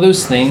 it's one of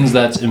those things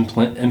that's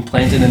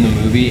implanted in the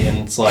movie, and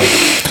it's like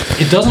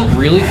it doesn't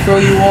really throw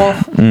you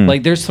off.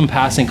 Like there's some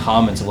passing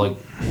comments of like,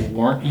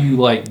 weren't you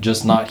like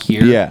just not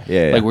here?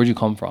 Yeah. Like where'd you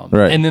come from?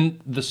 Right. And then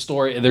the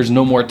story, there's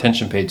no more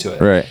attention paid to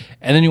it. Right.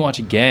 And then you watch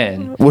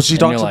again. Well, she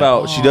does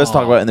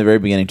talk about in the very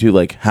beginning too,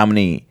 like how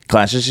many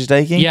classes she's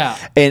taking. Yeah.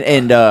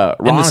 And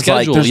Ron's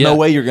schedule, like, there's no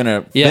way you're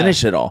gonna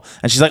finish it all.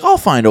 And she's like, I'll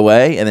find a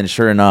way. And then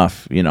sure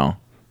enough,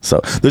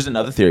 So there's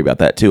another theory about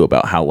that too,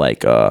 about how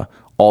like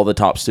all the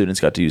top students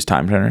got to use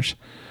time turners,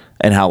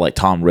 and how like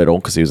Tom Riddle,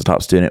 because he was a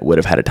top student, would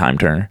have had a time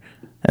turner,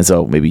 and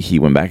so maybe he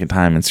went back in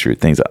time and screwed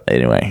things up.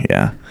 Anyway,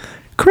 yeah,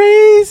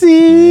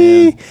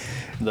 crazy.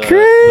 The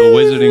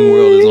wizarding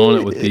world is on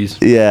it with these.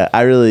 Yeah,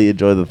 I really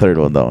enjoy the third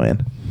one though,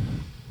 man.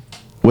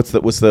 What's the?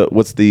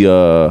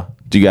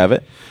 Do you have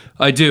it?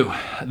 I do.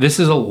 This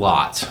is a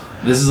lot.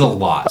 Oh,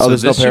 so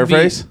there's no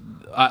paraphrase?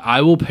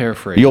 I will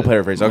paraphrase. You'll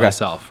paraphrase, okay.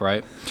 Myself,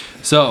 right?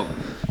 So,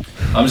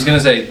 I'm just going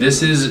to say,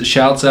 this is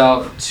shouts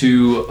out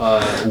to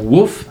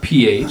Wolf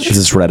PH. Is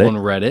this Reddit? On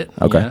Reddit.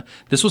 Okay. Yeah.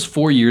 This was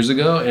 4 years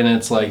ago, and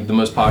it's like the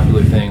most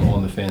popular thing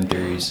on the Fan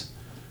Theories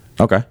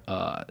Okay.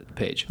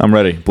 Page. I'm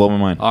ready. Blow my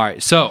mind. All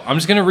right, so I'm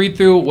just going to read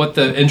through what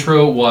the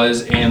intro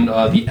was and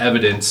the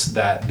evidence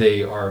that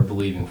they are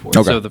believing for.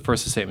 Okay. So the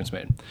first statement's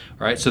made. All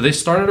right, so they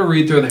started a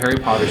read through of the Harry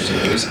Potter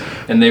series,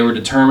 and they were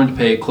determined to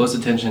pay close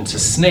attention to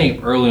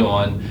Snape early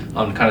on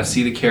to kind of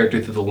see the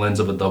character through the lens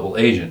of a double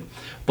agent.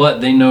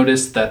 But they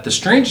noticed that the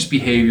strangest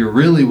behavior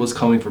really was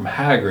coming from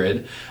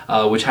Hagrid,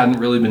 which hadn't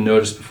really been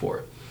noticed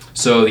before.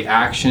 So the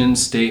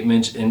actions,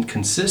 statements,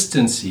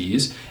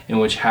 inconsistencies in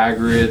which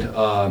Hagrid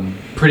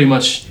pretty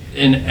much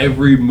in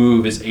every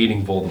move is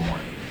aiding Voldemort.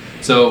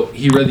 So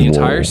he read the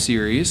entire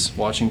series,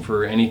 watching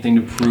for anything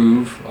to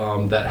prove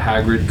that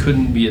Hagrid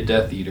couldn't be a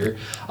Death Eater.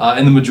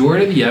 And the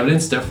majority of the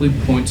evidence definitely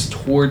points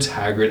towards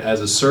Hagrid as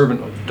a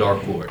servant of the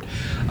Dark Lord.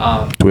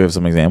 Do we have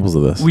some examples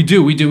of this? We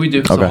do.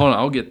 So Okay. hold on,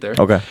 I'll get there.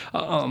 Okay.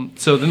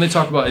 So then they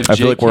talk about if I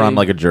feel like we're on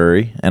like a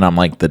jury, and I'm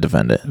like the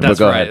defendant. That's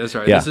But go right. ahead. That's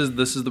right. Yeah.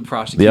 This is the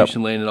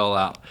prosecution laying it all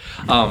out.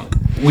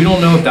 We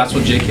don't know if that's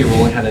what J.K.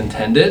 Rowling had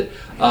intended,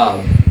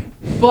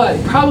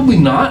 but probably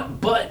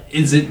not. But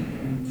is it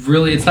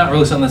really? It's not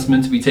really something that's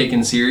meant to be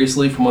taken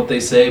seriously from what they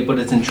say. But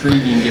it's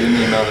intriguing given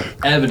the amount of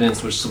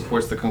evidence which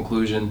supports the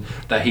conclusion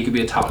that he could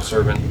be a top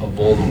servant of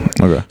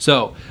Voldemort. Okay.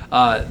 So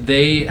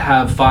they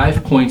have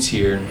 5 points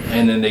here,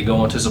 and then they go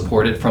on to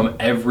support it from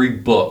every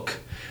book.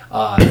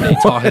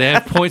 They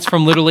have points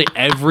from literally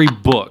every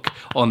book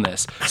on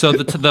this. So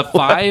the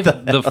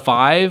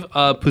five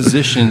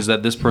positions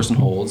that this person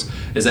holds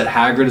is that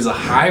Hagrid is a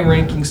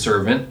high-ranking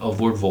servant of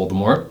Lord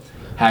Voldemort.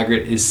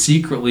 Hagrid is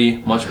secretly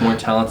much more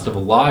talented of a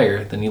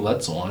liar than he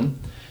lets on.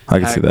 I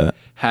can see that.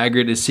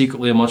 Hagrid is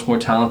secretly a much more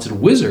talented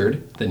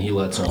wizard than he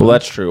lets on. Well,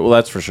 that's true. Well,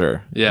 that's for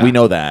sure. Yeah. We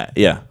know that.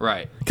 Yeah.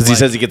 Right. Because he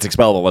says he gets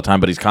expelled all the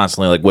time, but he's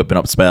constantly like whipping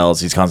up spells.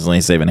 He's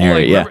constantly saving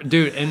Harry. Remember,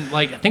 dude, and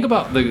like think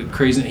about the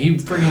crazy. He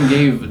freaking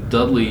gave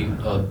Dudley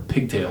a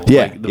pigtail.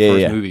 Yeah. Like, the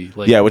first movie.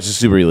 Like, which is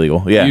super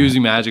illegal. Yeah.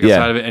 Using magic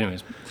outside of it.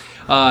 Anyways.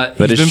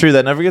 But it's true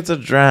that never gets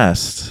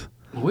addressed.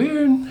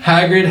 Weird.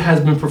 Hagrid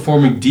has been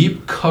performing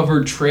deep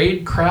cover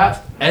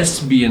tradecraft,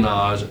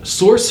 espionage,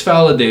 source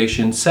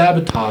validation,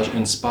 sabotage,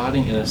 and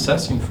spotting and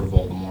assessing for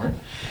Voldemort,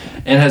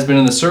 and has been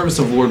in the service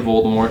of Lord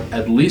Voldemort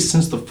at least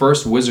since the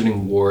First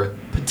Wizarding War,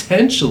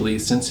 potentially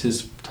since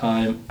his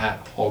time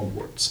at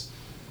Hogwarts.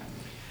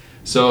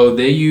 So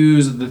they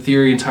use the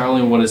theory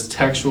entirely on what is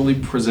textually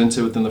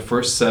presented within the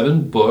first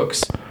 7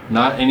 books,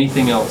 not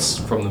anything else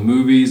from the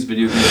movies,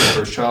 video games, The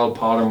First Child,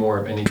 Pottermore,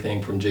 or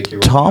anything from J.K.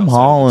 Rowling. Tom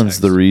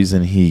Holland's the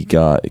reason he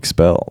got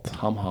expelled.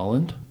 Tom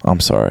Holland? I'm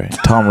sorry.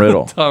 Tom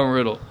Riddle. Tom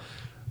Riddle.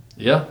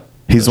 Yeah.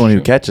 He's the one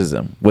who catches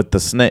him with the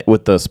snake,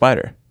 with the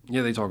spider.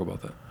 Yeah, they talk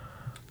about that.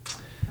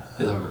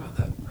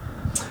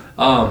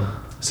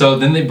 So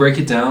then they break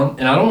it down,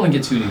 and I don't want to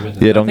get too deep into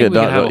it. Yeah, don't get we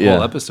can done. have a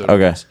whole episode of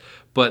Okay. this.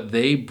 But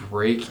they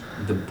break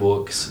the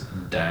books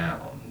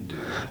down, dude.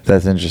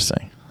 That's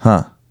interesting.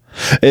 Huh.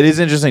 It is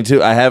interesting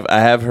too. I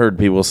have heard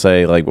people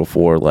say like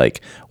before,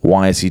 like,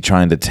 why is he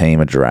trying to tame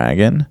a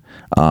dragon?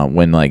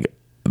 When like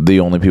the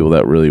only people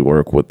that really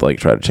work with like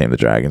try to tame the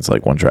dragons,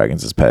 like one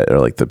dragon's his pet, or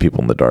like the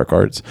people in the dark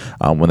arts.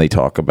 When they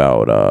talk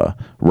about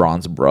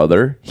Ron's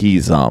brother,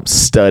 he's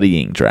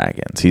studying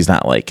dragons. He's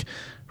not like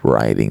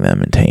riding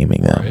them and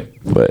taming them.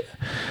 Right. But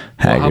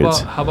Hagrid's.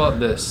 Well, how about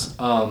this?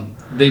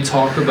 They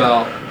talk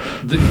about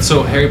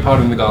so Harry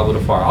Potter and the Goblet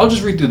of Fire. I'll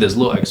just read through this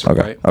little excerpt.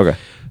 Okay. Right? Okay.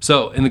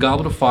 So, in the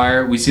Goblet of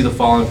Fire, we see the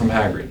following from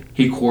Hagrid.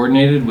 He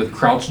coordinated with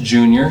Crouch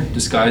Jr.,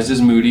 disguised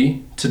as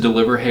Moody, to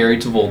deliver Harry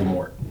to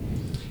Voldemort.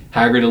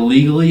 Hagrid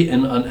illegally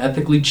and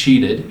unethically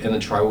cheated in the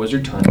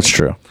Triwizard Tournament. That's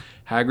true.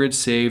 Hagrid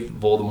saved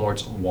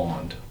Voldemort's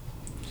wand.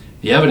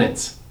 The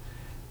evidence.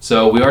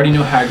 So, we already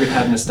know Hagrid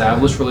had an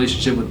established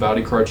relationship with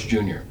Barty Crouch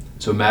Jr.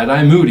 So,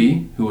 Mad-Eye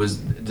Moody, who was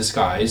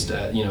disguised,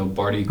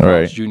 Barty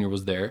Crouch Jr.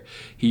 was there.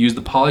 He used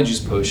the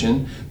Polyjuice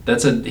potion.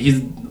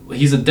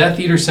 He's a Death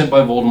Eater sent by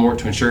Voldemort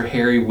to ensure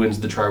Harry wins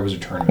the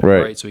Triwizard Tournament,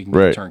 right? So he can get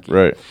the turnkey.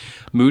 Right.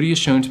 Moody is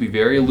shown to be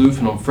very aloof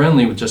and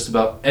unfriendly with just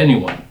about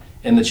anyone.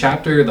 In the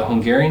chapter The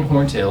Hungarian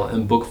Horntail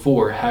in Book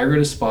 4, Hagrid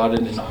is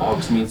spotted in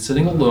Hogsmeade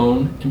sitting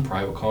alone in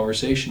private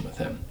conversation with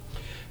him.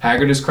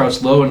 Hagrid is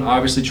crouched low and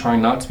obviously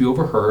trying not to be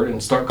overheard,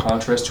 in stark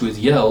contrast to his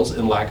yells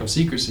and lack of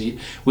secrecy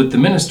with the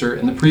minister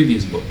in the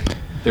previous book.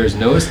 There is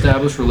no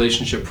established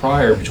relationship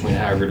prior between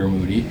Hagrid or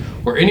Moody,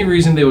 or any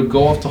reason they would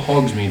go off to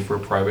Hogsmeade for a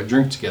private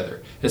drink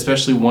together,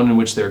 especially one in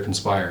which they are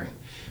conspiring.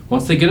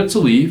 Once they get up to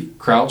leave,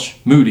 Crouch,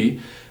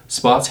 Moody,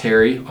 spots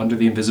Harry under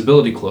the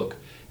invisibility cloak.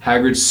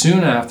 Hagrid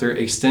soon after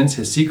extends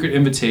his secret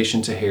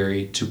invitation to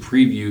Harry to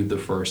preview the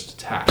first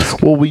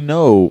task. Well, we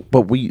know,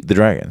 the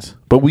dragons.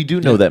 But we do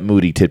know that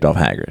Moody tipped off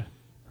Hagrid.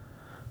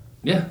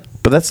 Yeah.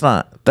 But that's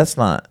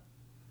not.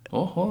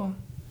 Oh, hold on.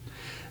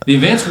 The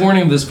advance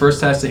warning of this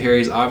first task to Harry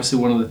is obviously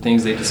one of the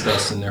things they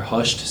discussed in their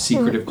hushed,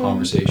 secretive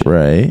conversation.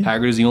 Right.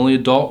 Hagrid is the only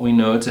adult we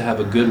know to have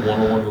a good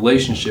one-on-one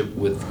relationship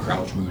with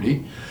Crouch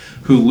Moody,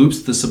 who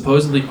loops the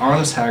supposedly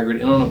honest Hagrid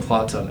in on a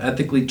plot to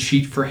unethically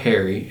cheat for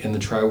Harry in the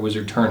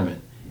Triwizard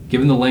Tournament.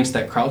 Given the lengths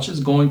that Crouch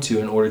is going to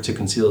in order to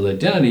conceal his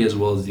identity, as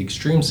well as the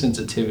extreme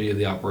sensitivity of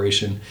the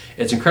operation,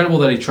 it's incredible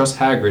that he trusts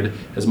Hagrid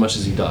as much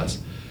as he does.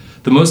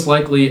 The most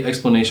likely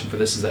explanation for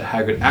this is that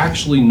Hagrid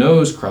actually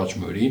knows Crouch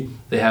Moody.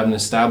 They have an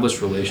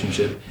established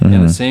relationship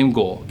and the same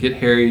goal: get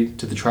Harry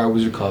to the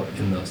Triwizard Cup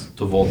and thus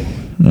to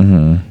Voldemort.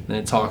 And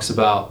it talks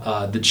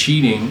about the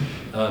cheating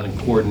and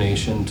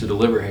coordination to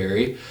deliver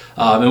Harry.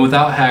 And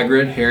without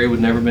Hagrid, Harry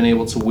would never been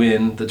able to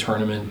win the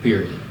tournament,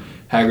 period.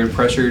 Hagrid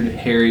pressured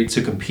Harry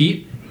to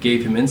compete,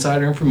 gave him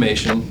insider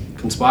information,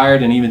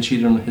 conspired, and even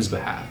cheated on his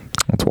behalf.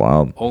 That's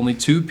wild. Only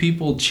 2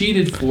 people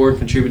cheated for and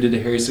contributed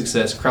to Harry's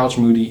success: Crouch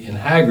Moody and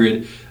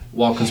Hagrid,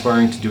 while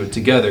conspiring to do it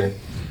together.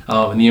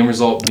 And the end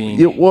result being...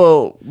 Yeah,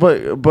 well,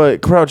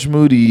 but Crouch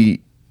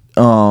Moody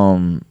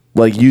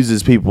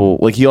uses people...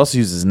 Like, he also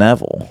uses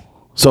Neville.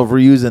 So if we're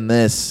using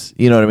this,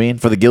 you know what I mean?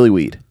 For the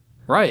gillyweed.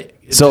 Right.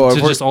 So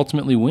to just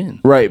ultimately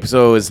win. Right.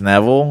 So is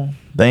Neville...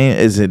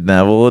 Is it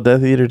Neville a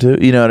Death Eater too?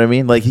 You know what I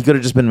mean? Like, he could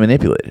have just been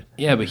manipulated.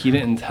 Yeah, but he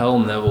didn't tell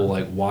Neville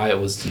why it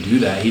was to do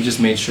that. He just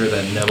made sure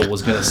that Neville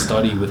was going to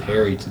study with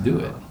Harry to do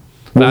it.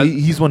 Well,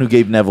 he's the one who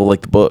gave Neville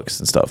the books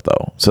and stuff,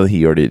 though, so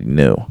he already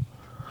knew.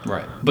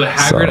 Right, but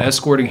Hagrid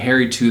escorting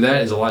Harry to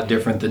that is a lot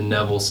different than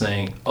Neville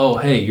saying, "Oh,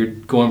 hey, you're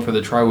going for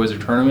the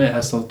Triwizard Tournament. It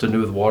has something to do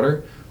with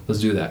water.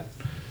 Let's do that."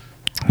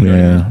 You know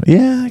what I mean?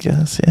 Yeah, I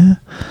guess, yeah.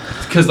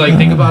 Because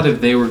think about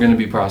if they were going to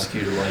be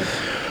prosecuted,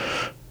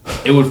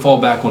 it would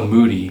fall back on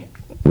Moody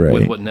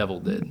with what Neville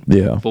did.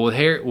 Yeah. But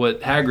with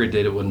what Hagrid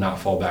did, it would not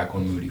fall back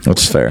on Moody.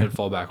 That's fair. It would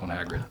fall back on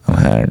Hagrid.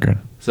 Hagrid.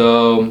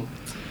 So,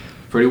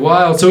 pretty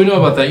wild. So we know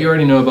about that. You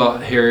already know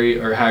about Harry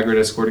or Hagrid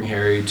escorting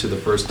Harry to the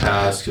first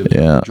task of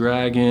the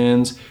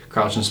dragons.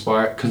 Crouch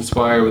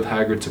conspire with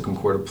Hagrid to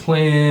concord a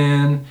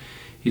plan.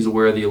 He's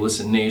aware of the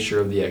illicit nature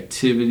of the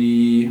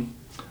activity.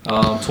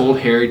 Told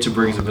Harry to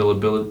bring his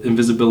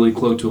invisibility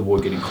cloak to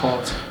avoid getting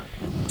caught.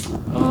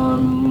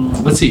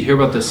 Let's see, hear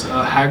about this.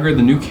 Hagrid,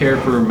 the new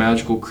character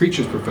magical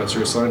creatures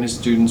professor, assigned his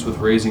students with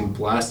raising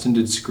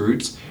blast-ended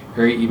scroots.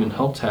 Harry even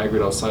helped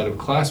Hagrid outside of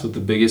class with the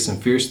biggest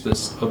and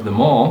fiercest of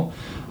them all.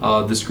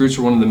 The scroots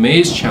were one of the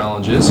maze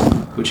challenges,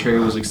 which Harry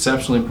was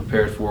exceptionally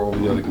prepared for over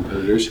the other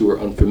competitors who were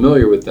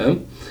unfamiliar with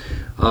them.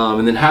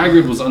 And then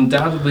Hagrid was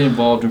undoubtedly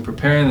involved in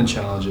preparing the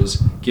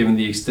challenges, given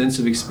the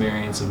extensive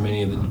experience of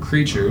many of the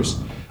creatures.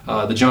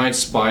 The giant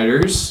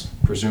spiders,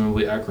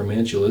 presumably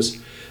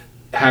acromantulas,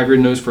 Hagrid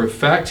knows for a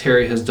fact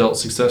Harry has dealt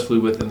successfully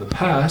with in the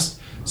past,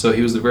 so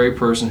he was the very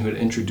person who had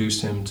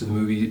introduced him to the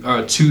movie,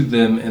 to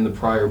them in the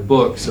prior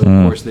book. So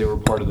of course they were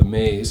part of the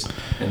maze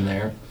in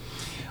there.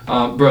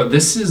 Bro,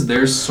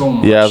 there's so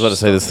much. Yeah, I was about to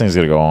say this thing's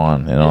gonna go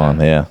on and on.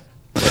 Yeah,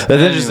 that's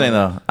interesting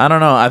though. I don't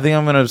know. I think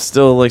I'm gonna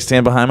still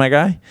stand behind my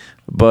guy,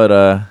 but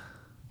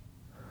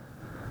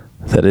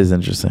that is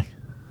interesting.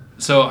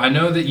 So I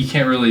know that you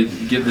can't really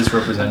get this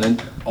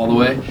represented all the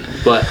way,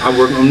 but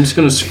I'm just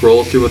gonna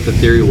scroll through what the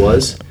theory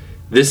was.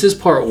 This is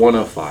part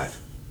 105.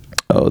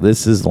 Oh,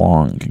 this is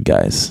long,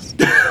 guys.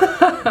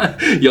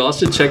 Y'all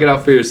should check it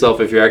out for yourself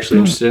if you're actually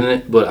interested in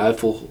it. But I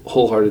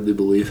wholeheartedly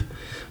believe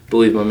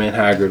my man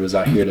Hagrid was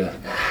out here to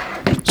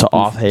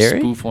off Harry.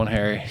 Spoof on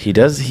Harry. He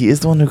does. He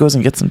is the one who goes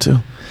and gets him too,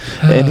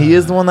 and he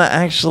is the one that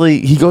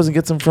actually he goes and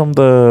gets him from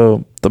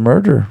the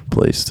murder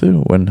place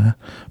too. When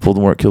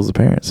Voldemort kills the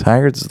parents,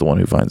 Hagrid's is the one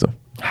who finds him.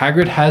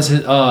 Hagrid has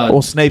his.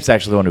 Well, Snape's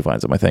actually the one who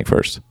finds him, I think,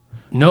 first.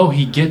 No,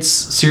 he gets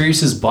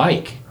Sirius's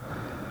bike.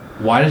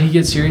 Why did he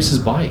get Sirius's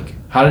bike?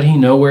 How did he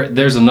know where?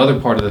 There's another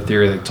part of the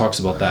theory that talks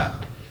about that.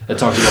 That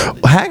talks about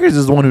Hagrid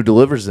is the one who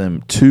delivers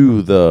them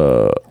to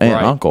the aunt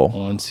and uncle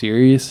on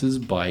Sirius's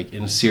bike,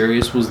 and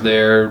Sirius was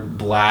there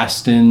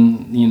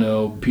blasting,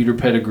 Peter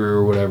Pettigrew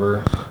or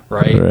whatever,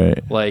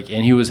 right? Like,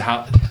 and he was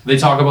they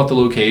talk about the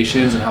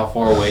locations and how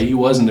far away he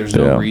was, and there's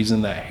no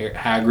reason that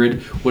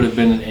Hagrid would have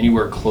been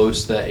anywhere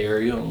close to that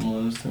area.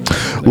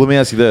 Let me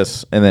ask you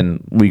this, and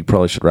then we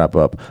probably should wrap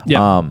up.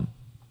 Yeah.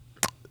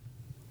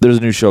 There's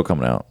a new show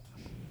coming out.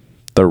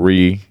 The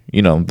new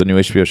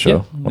HBO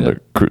show. Yeah.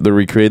 They're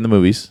recreating the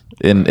movies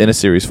in a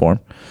series form.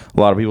 A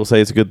lot of people say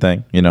it's a good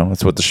thing.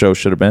 That's what the show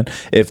should have been.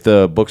 If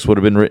the books would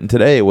have been written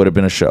today, it would have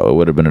been a show. It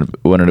wouldn't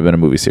have been a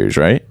movie series,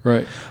 right?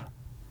 Right.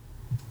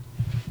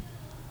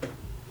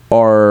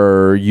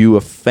 Are you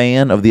a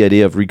fan of the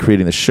idea of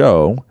recreating the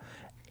show?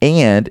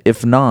 And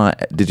if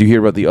not, did you hear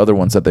about the other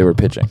ones that they were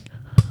pitching?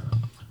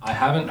 I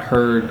haven't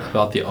heard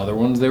about the other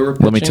ones they were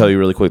pitching. Let me tell you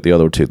really quick the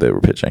other two they were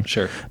pitching.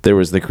 Sure. There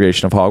was the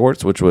creation of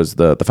Hogwarts, which was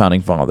the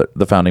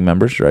founding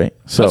members, right?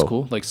 So that's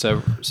cool. Like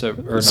Slytherin,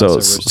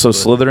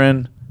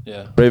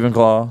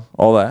 Ravenclaw,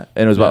 all that,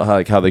 and it was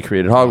about how they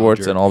created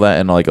Hogwarts and all that,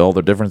 and like all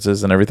their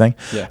differences and everything.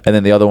 Yeah. And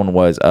then the other one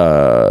was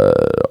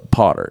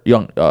Potter,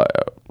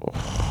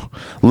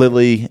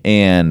 Lily,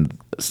 and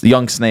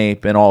young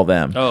Snape, and all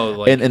them. Oh,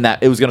 like and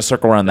that it was going to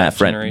circle around that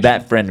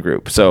friend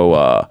group.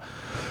 So.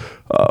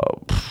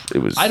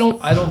 It was. I don't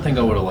think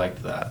I would have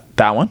liked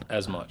that one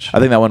as much. I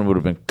think that one would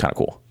have been kind of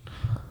cool.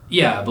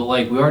 Yeah, but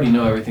like we already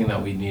know everything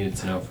that we needed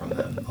to know from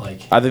them.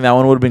 Like I think that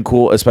one would have been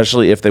cool,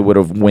 especially if they would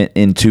have went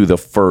into the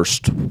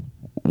first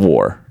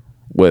war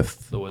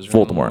with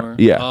Voldemort.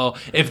 Yeah. Oh,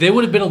 if they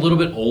would have been a little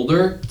bit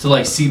older to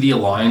like see the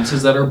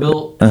alliances that are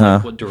built,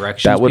 like what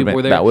directions people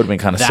were there. That would have been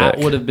kind of sick. That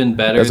would have been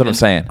better. That's what I'm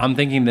saying. I'm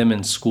thinking them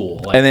in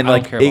school. Like, and then I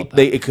don't care about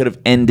that. It could have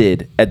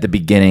ended at the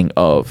beginning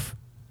of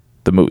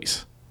the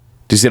movies.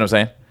 Do you see what I'm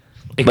saying?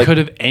 It could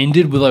have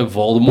ended with like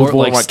Voldemort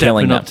like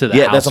stepping up to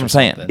the house. That's what I'm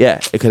saying.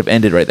 Yeah, it could have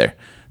ended right there.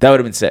 That would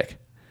have been sick.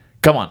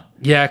 Come on.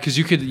 Yeah, because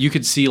you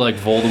could see like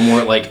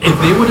Voldemort like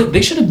if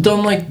they should have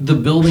done like the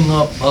building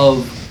up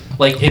of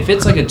like if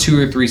it's like a 2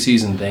 or 3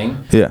 season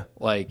thing. Yeah.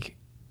 Like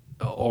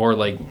or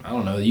like I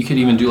don't know. You could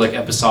even do like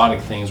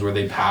episodic things where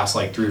they pass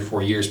like 3 or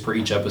 4 years per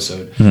each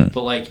episode.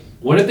 But like,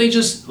 what if they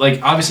just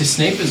like obviously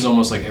Snape is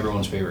almost like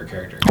everyone's favorite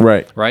character.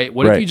 Right. Right.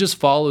 What if you just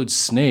followed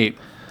Snape?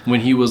 When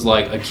he was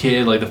like a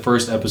kid, like the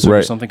first episode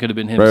or something could have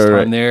been his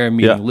time there,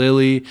 meeting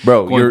Lily,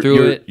 going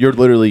through it. You're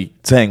literally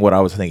saying what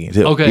I was thinking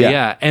too. Okay,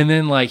 yeah. And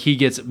then like he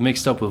gets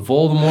mixed up with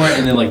Voldemort,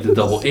 and then like the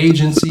double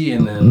agency,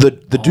 and then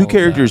the two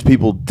characters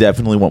people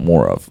definitely want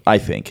more of, I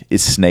think,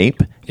 is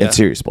Snape and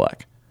Sirius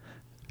Black.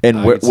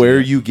 And where are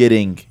you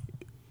getting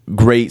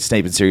great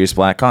Snape and Sirius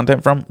Black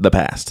content from? The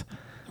past,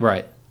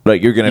 right?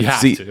 Like you're gonna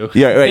see,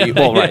 right.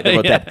 Well, right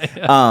about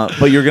that.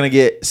 But you're gonna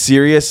get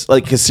Sirius,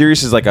 like because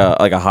Sirius is like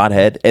a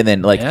hothead, and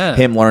then like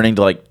him learning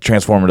to like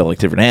transform into like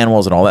different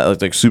animals and all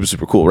that, like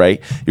super cool,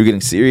 right? You're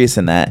getting Sirius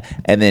in that,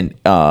 and then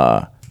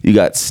you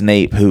got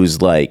Snape,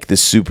 who's like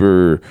this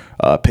super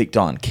picked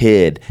on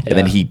kid, and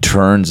then he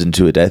turns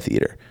into a Death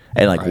Eater.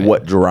 And like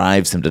what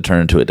drives him to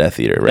turn into a Death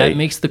Eater, right? That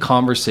makes the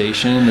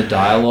conversation and the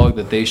dialogue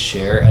that they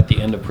share at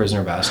the end of Prisoner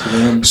of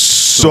Azkaban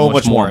so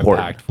much more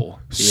important. Impactful.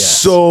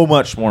 Yes. So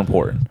much more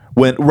important.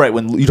 When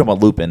you talk about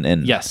Lupin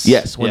and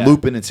when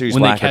Lupin and Sirius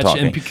Black are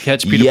talking,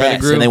 catch Peter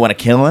Pettigrew, and they want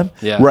to kill him,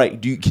 right?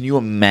 Can you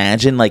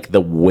imagine like the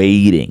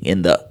waiting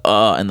and the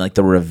and like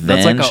the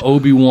revenge? That's like a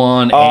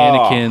Obi-Wan,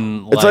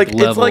 Anakin.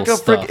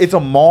 It's a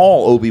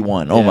Maul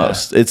Obi-Wan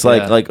almost. It's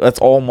like that's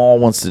all Maul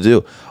wants to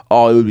do.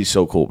 Oh, it would be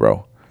so cool,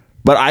 bro.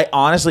 But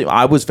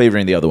I was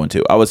favoring the other one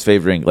too. I was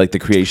favoring like the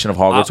creation of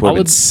Hogwarts would have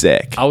been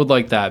sick. I would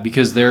like that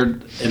because they're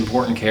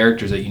important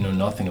characters that you know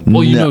nothing about.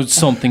 Well, you know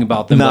something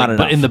about them,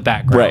 but in the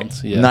background.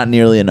 Right. Yeah. Not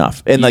nearly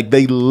enough. And like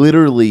they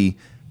literally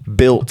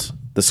built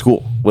the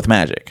school with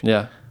magic.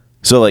 Yeah.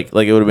 So like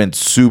it would have been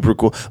super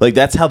cool. Like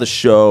that's how the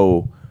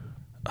show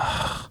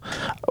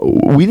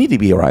we need to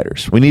be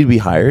writers. We need to be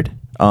hired.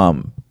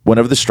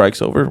 Whenever the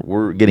strike's over,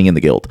 we're getting in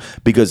the guild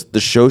because the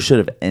show should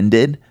have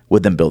ended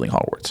with them building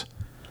Hogwarts.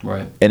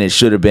 Right. And it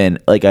should have been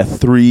like a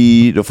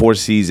 3 to 4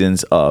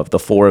 seasons of the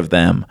 4 of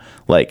them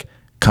like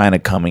kind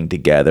of coming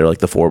together, like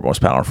the 4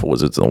 most powerful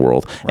wizards in the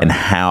world, and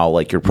how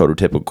like your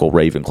prototypical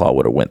Ravenclaw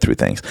would have went through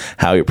things,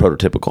 how your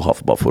prototypical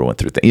Hufflepuff would have went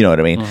through things. You know what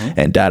I mean?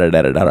 And da.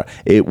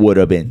 It would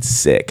have been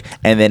sick.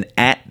 And then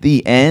at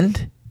the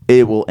end,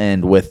 it will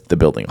end with the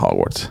building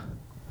Hogwarts.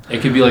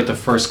 It could be like the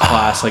first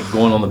class, like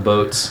going on the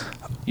boats.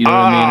 You know what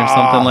I mean? Or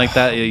something like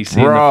that. You see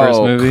in the first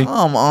movie.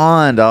 Come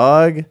on,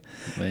 dog.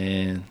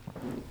 Man.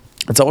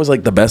 It's always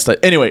like the best.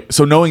 Anyway,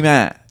 so knowing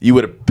that, you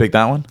would have picked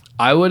that one?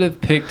 I would have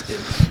picked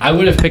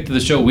the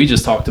show we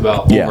just talked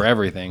about over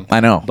everything. I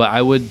know. But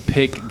I would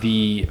pick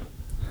the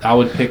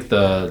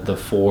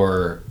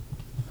 4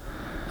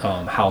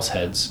 house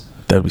heads.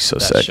 That'd be so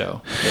sick.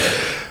 Show.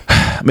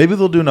 Maybe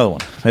they'll do another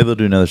one. Maybe they'll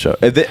do another show.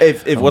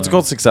 If what's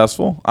called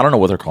successful, I don't know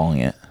what they're calling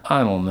it.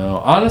 I don't know.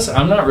 Honestly,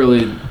 I'm not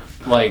really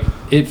like,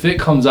 if it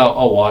comes out,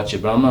 I'll watch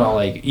it, but I'm not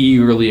like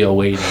eagerly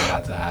awaiting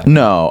that to happen.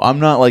 No, I'm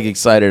not like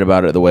excited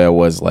about it the way I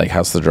was like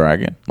House of the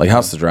Dragon. Like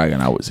House of the Dragon,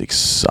 I was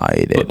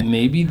excited. But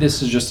maybe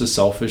this is just a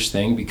selfish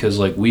thing because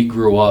like we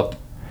grew up,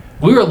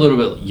 we were a little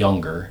bit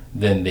younger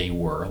than they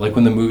were. Like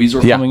when the movies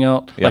were coming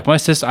out. Yeah. Like my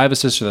sister, I have a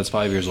sister that's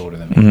 5 years older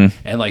than me,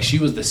 and like she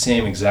was the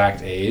same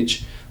exact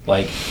age,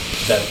 like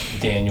that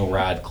Daniel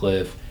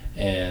Radcliffe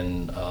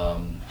and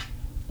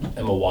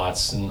Emma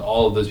Watson,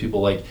 all of those people,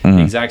 like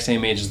the exact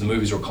same age as the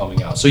movies were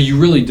coming out. So you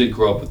really did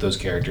grow up with those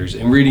characters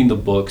and reading the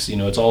books. You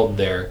know, it's all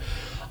there.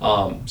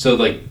 So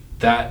like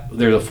that,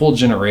 they're the full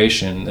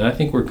generation, and I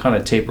think we're kind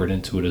of tapered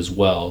into it as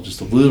well,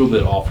 just a little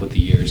bit off with the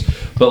years.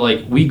 But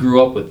like we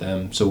grew up with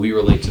them, so we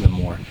relate to them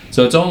more.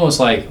 So it's almost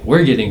like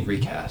we're getting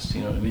recast.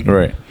 You know what I mean?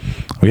 Right.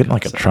 We're getting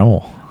like a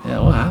tremble.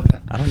 Yeah. What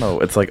happened? I don't know.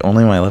 It's like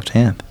only my left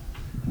hand.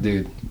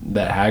 Dude,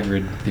 that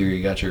Hagrid theory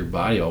got your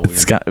body all weird.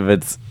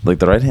 It's like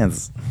the right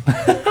hand's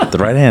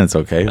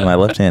okay. My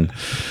left hand.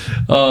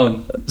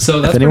 So that's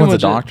if anyone's a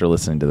doctor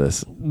listening to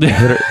this,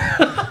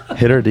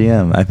 hit her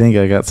DM. I think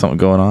I got something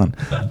going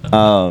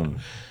on.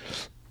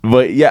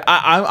 But yeah,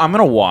 I'm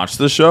gonna watch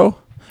the show,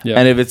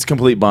 and if it's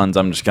complete buns,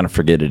 I'm just gonna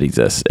forget it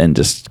exists and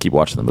just keep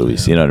watching the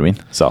movies. You know what I mean?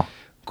 So.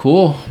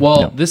 Cool.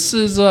 Well, this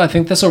is, I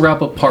think this will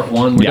wrap up part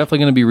 1. We're definitely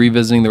going to be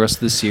revisiting the rest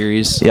of the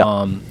series,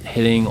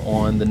 hitting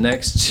on the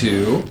next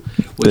 2,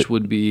 which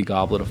would be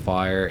Goblet of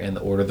Fire and The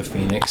Order of the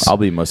Phoenix. I'll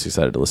be most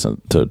excited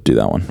to do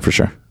that one for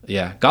sure.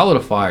 Yeah, Goblet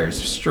of Fire is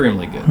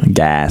extremely good.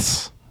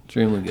 Gas.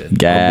 Extremely good.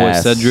 Gas.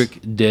 Our boy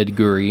Cedric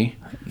Dedguri.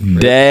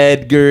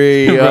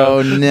 Dedguri.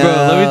 Oh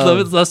no.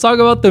 Bro, let's talk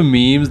about the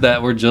memes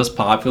that were just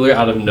popular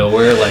out of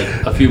nowhere like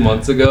a few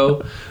months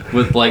ago.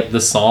 With like the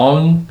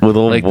song with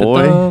old like boy.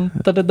 I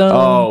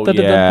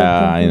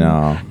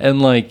know.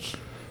 And like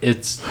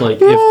it's like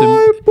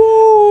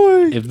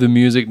if the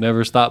music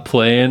never stopped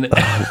playing,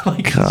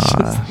 like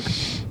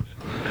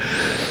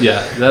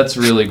yeah, that's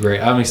really great.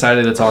 I'm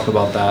excited to talk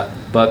about that.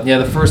 But yeah,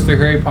 the first 3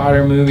 Harry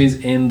Potter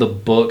movies in the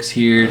books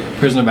here.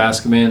 Prisoner of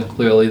Azkaban,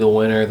 clearly the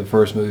winner. The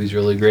first movie's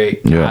really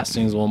great.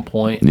 Casting's on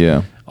point.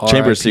 Yeah.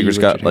 Chamber of Secrets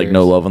got like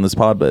no love on this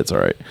pod, but it's all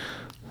right.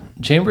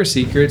 Chamber of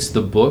Secrets,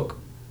 the book,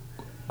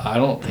 I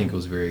don't think it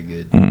was very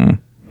good.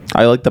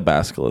 I like the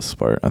basilisk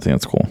part. I think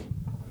that's cool.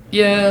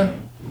 Yeah,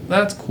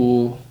 that's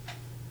cool.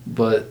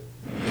 But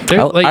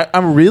I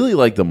really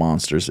like the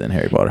monsters in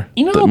Harry Potter.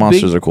 You know, the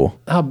monsters are cool.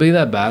 How big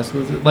that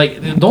basilisk is?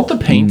 Like, don't the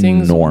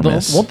paintings?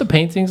 Enormous. Won't the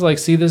paintings like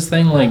see this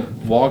thing like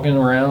walking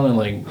around and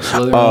like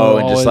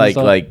slithering and just like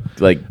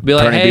be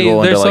like, hey,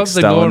 people there's into,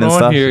 something going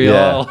on here,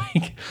 y'all.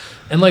 Like,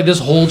 and like this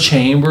whole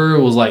chamber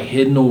was like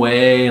hidden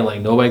away and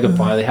like nobody could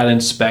find it. They had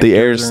inspectors. The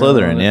air is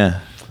Slytherin,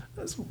 yeah.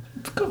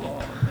 Come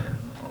on.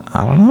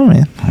 I don't know,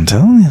 man. I'm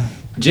telling you.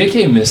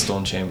 J.K. missed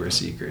on Chamber of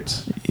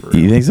Secrets.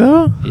 You think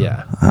so?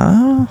 Yeah.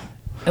 Oh.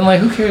 And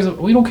like, who cares?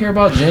 We don't care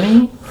about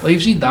Jenny. Like,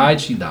 if she died,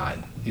 she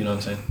died. You know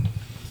what I'm saying?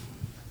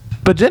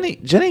 But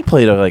Jenny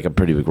played a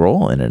pretty big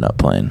role and ended up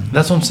playing.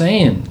 That's what I'm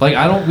saying.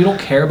 Like, we don't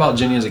care about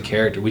Jenny as a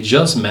character. We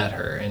just met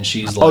her, and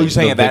she's like. Oh, you're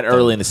saying it that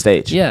early in the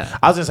stage? Yeah.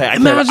 I was gonna say.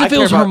 Imagine if it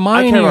was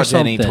Hermione I care about or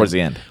something. Jenny towards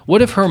the end.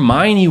 What if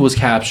Hermione was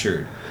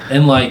captured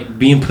and like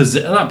being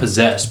not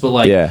possessed, but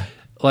like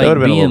like that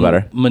would have been a little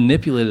better.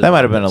 Manipulated. That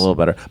might have been a little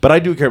better. But I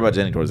do care about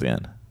Jenny towards the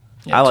end.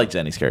 Yeah, I like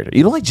Jenny's character.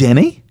 You don't like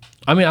Jenny?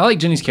 I mean, I like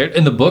Jenny's character.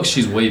 In the books,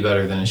 she's way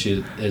better than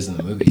she is in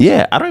the movies.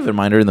 Yeah, I don't even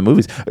mind her in the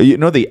movies. You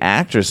know, the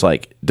actress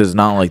does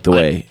not like the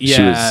way she was.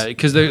 Yeah,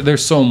 because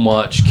there's so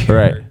much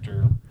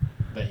character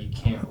that you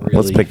can't really.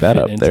 Let's pick that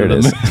up. There it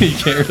is. You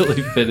can't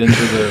really fit into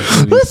the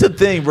movies. That's the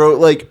thing, bro.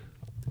 Like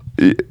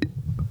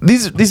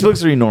these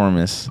books are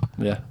enormous.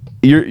 Yeah.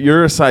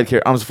 You're a side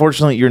character.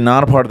 Unfortunately, you're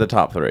not a part of the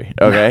top 3.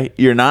 Okay,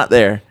 you're not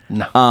there.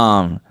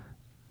 No.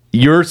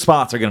 Your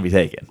spots are going to be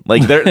taken.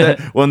 Like they're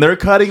when they're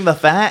cutting the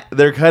fat,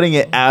 they're cutting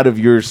it out of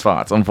your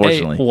spots.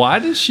 Unfortunately. Hey, why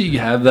does she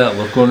have that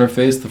look on her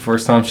face the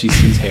first time she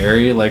sees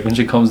Harry? Like when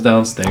she comes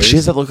downstairs, she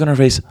has that look on her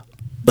face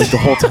like the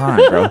whole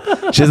time, bro.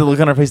 She has that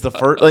look on her face the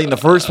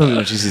first movie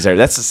when she sees Harry.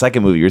 That's the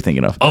second movie you're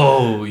thinking of.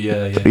 Oh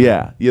yeah.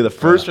 The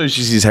first movie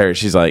she sees Harry,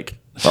 she's like.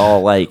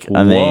 All like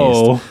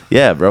amazed. Whoa.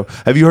 Yeah, bro.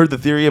 Have you heard the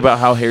theory about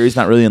how Harry's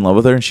not really in love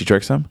with her and she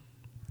tricks him?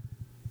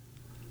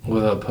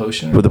 With a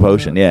potion? With a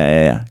potion,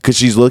 yeah. Because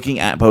she's looking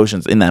at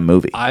potions in that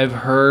movie. I've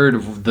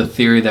heard the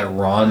theory that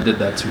Ron did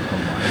that to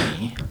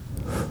Hermione.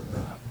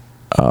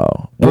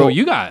 Oh. Bro,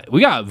 we got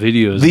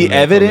videos. The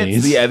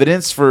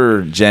evidence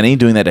for Jenny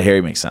doing that to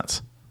Harry makes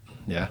sense.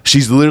 Yeah.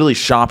 She's literally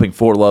shopping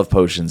for love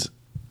potions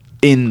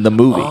in the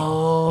movie.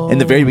 In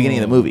the very beginning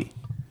of the movie.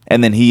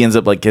 And then he ends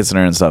up like kissing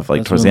her and stuff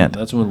like towards the end.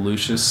 That's when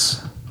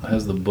Lucius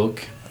has the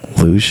book.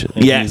 Lucius.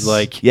 And Yes. he's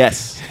like,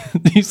 yes.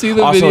 you see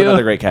the Also video?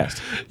 another great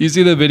cast. You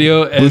see the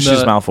video? And,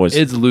 Lucius Malfoy.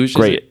 It's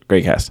Lucius.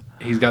 Great cast.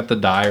 He's got the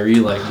diary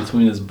like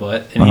between his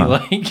butt, and he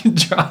like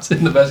drops it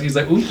in the basket. He's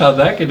like, "Ooh, how'd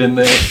that get in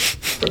there?"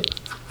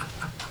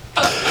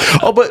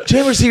 Oh, but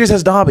Chamber of Secrets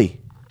has Dobby.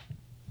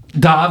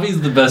 Dobby's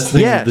the best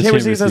thing. Yeah, Chamber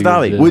of Secrets has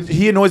Dobby.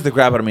 He annoys the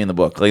crap out of me in the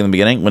book, like in the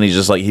beginning when he's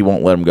just like he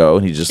won't let him go,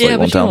 and he just like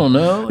won't tell him.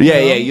 Don't know. Yeah,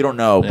 you don't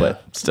know,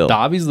 but still.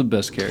 Dobby's the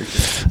best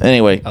character.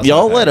 Anyway,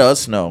 y'all let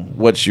us know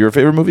what your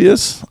favorite movie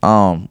is.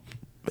 I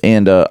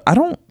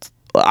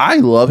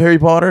love Harry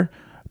Potter,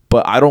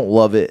 but I don't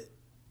love it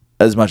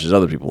as much as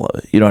other people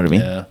love it. You know what I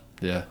mean?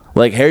 Yeah.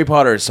 Like Harry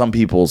Potter is some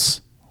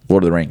people's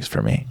Lord of the Rings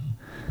for me.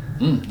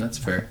 That's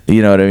fair.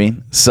 You know what I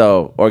mean?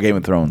 So, or Game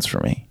of Thrones for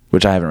me,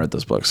 which I haven't read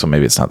those books, so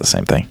maybe it's not the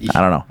same thing.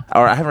 I don't know.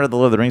 Or I haven't read the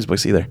Lord of the Rings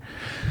books either.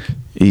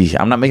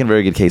 I'm not making a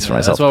very good case for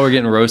myself. That's why we're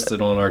getting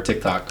roasted on our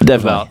TikTok.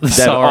 Definitely.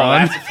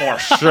 Sauron.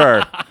 For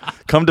sure.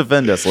 Come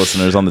defend us,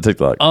 listeners, on the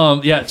TikTok.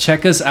 Yeah,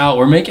 check us out.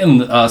 We're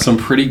making some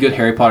pretty good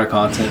Harry Potter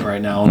content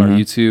right now on our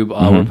YouTube.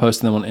 We're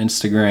posting them on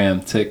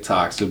Instagram,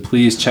 TikTok. So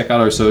please check out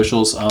our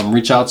socials.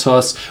 Reach out to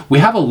us. We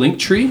have a link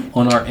tree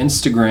on our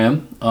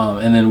Instagram,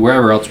 and then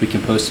wherever else we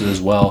can post it as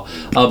well.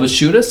 But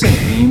shoot us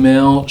an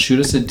email,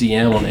 shoot us a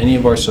DM on any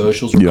of our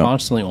socials. We're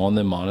constantly on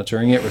them,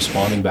 monitoring it,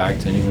 responding back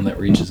to anyone that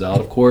reaches out,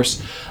 of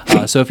course.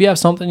 So if you have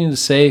something to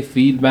say,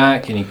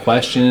 feedback, any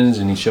questions,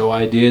 any show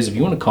ideas, if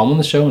you want to come on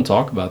the show and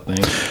talk about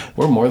things,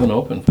 we're more than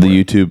open for the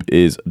it. YouTube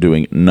is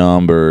doing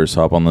numbers.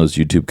 Hop on those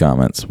YouTube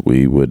comments.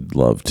 We would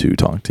love to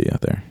talk to you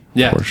out there.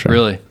 Yeah, for sure.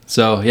 really.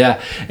 So,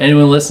 yeah.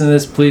 Anyone listening to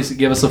this, please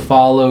give us a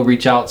follow.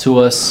 Reach out to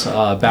us.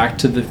 Back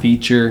to the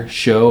feature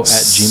show at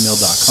gmail.com.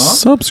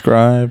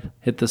 Subscribe.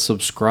 Hit the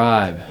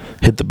subscribe.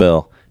 Hit the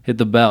bell. Hit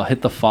the bell.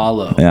 Hit the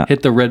follow. Yeah.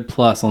 Hit the red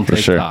plus on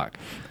TikTok.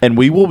 Sure. And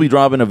we will be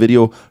dropping a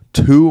video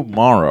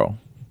tomorrow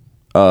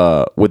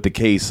with the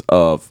case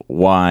of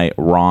why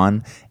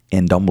Ron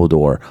and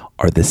Dumbledore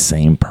are the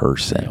same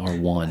person. Or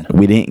one.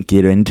 We didn't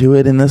get into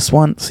it in this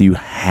one, so you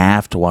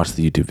have to watch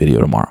the YouTube video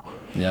tomorrow.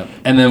 Yep.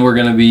 And then we're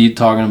going to be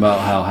talking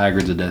about how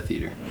Hagrid's a Death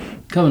Eater.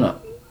 Coming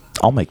up.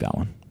 I'll make that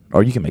one.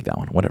 Or you can make that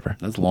one. Whatever.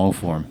 That's long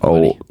form,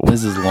 buddy.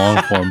 This is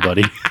long form,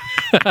 buddy.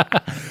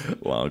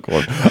 Long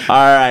form.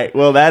 All right.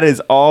 Well, that is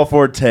all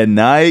for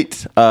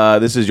tonight.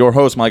 This is your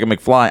host, Micah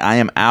McFly. I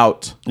am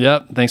out.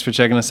 Yep. Thanks for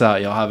checking us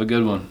out. Y'all have a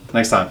good one.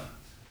 Next time.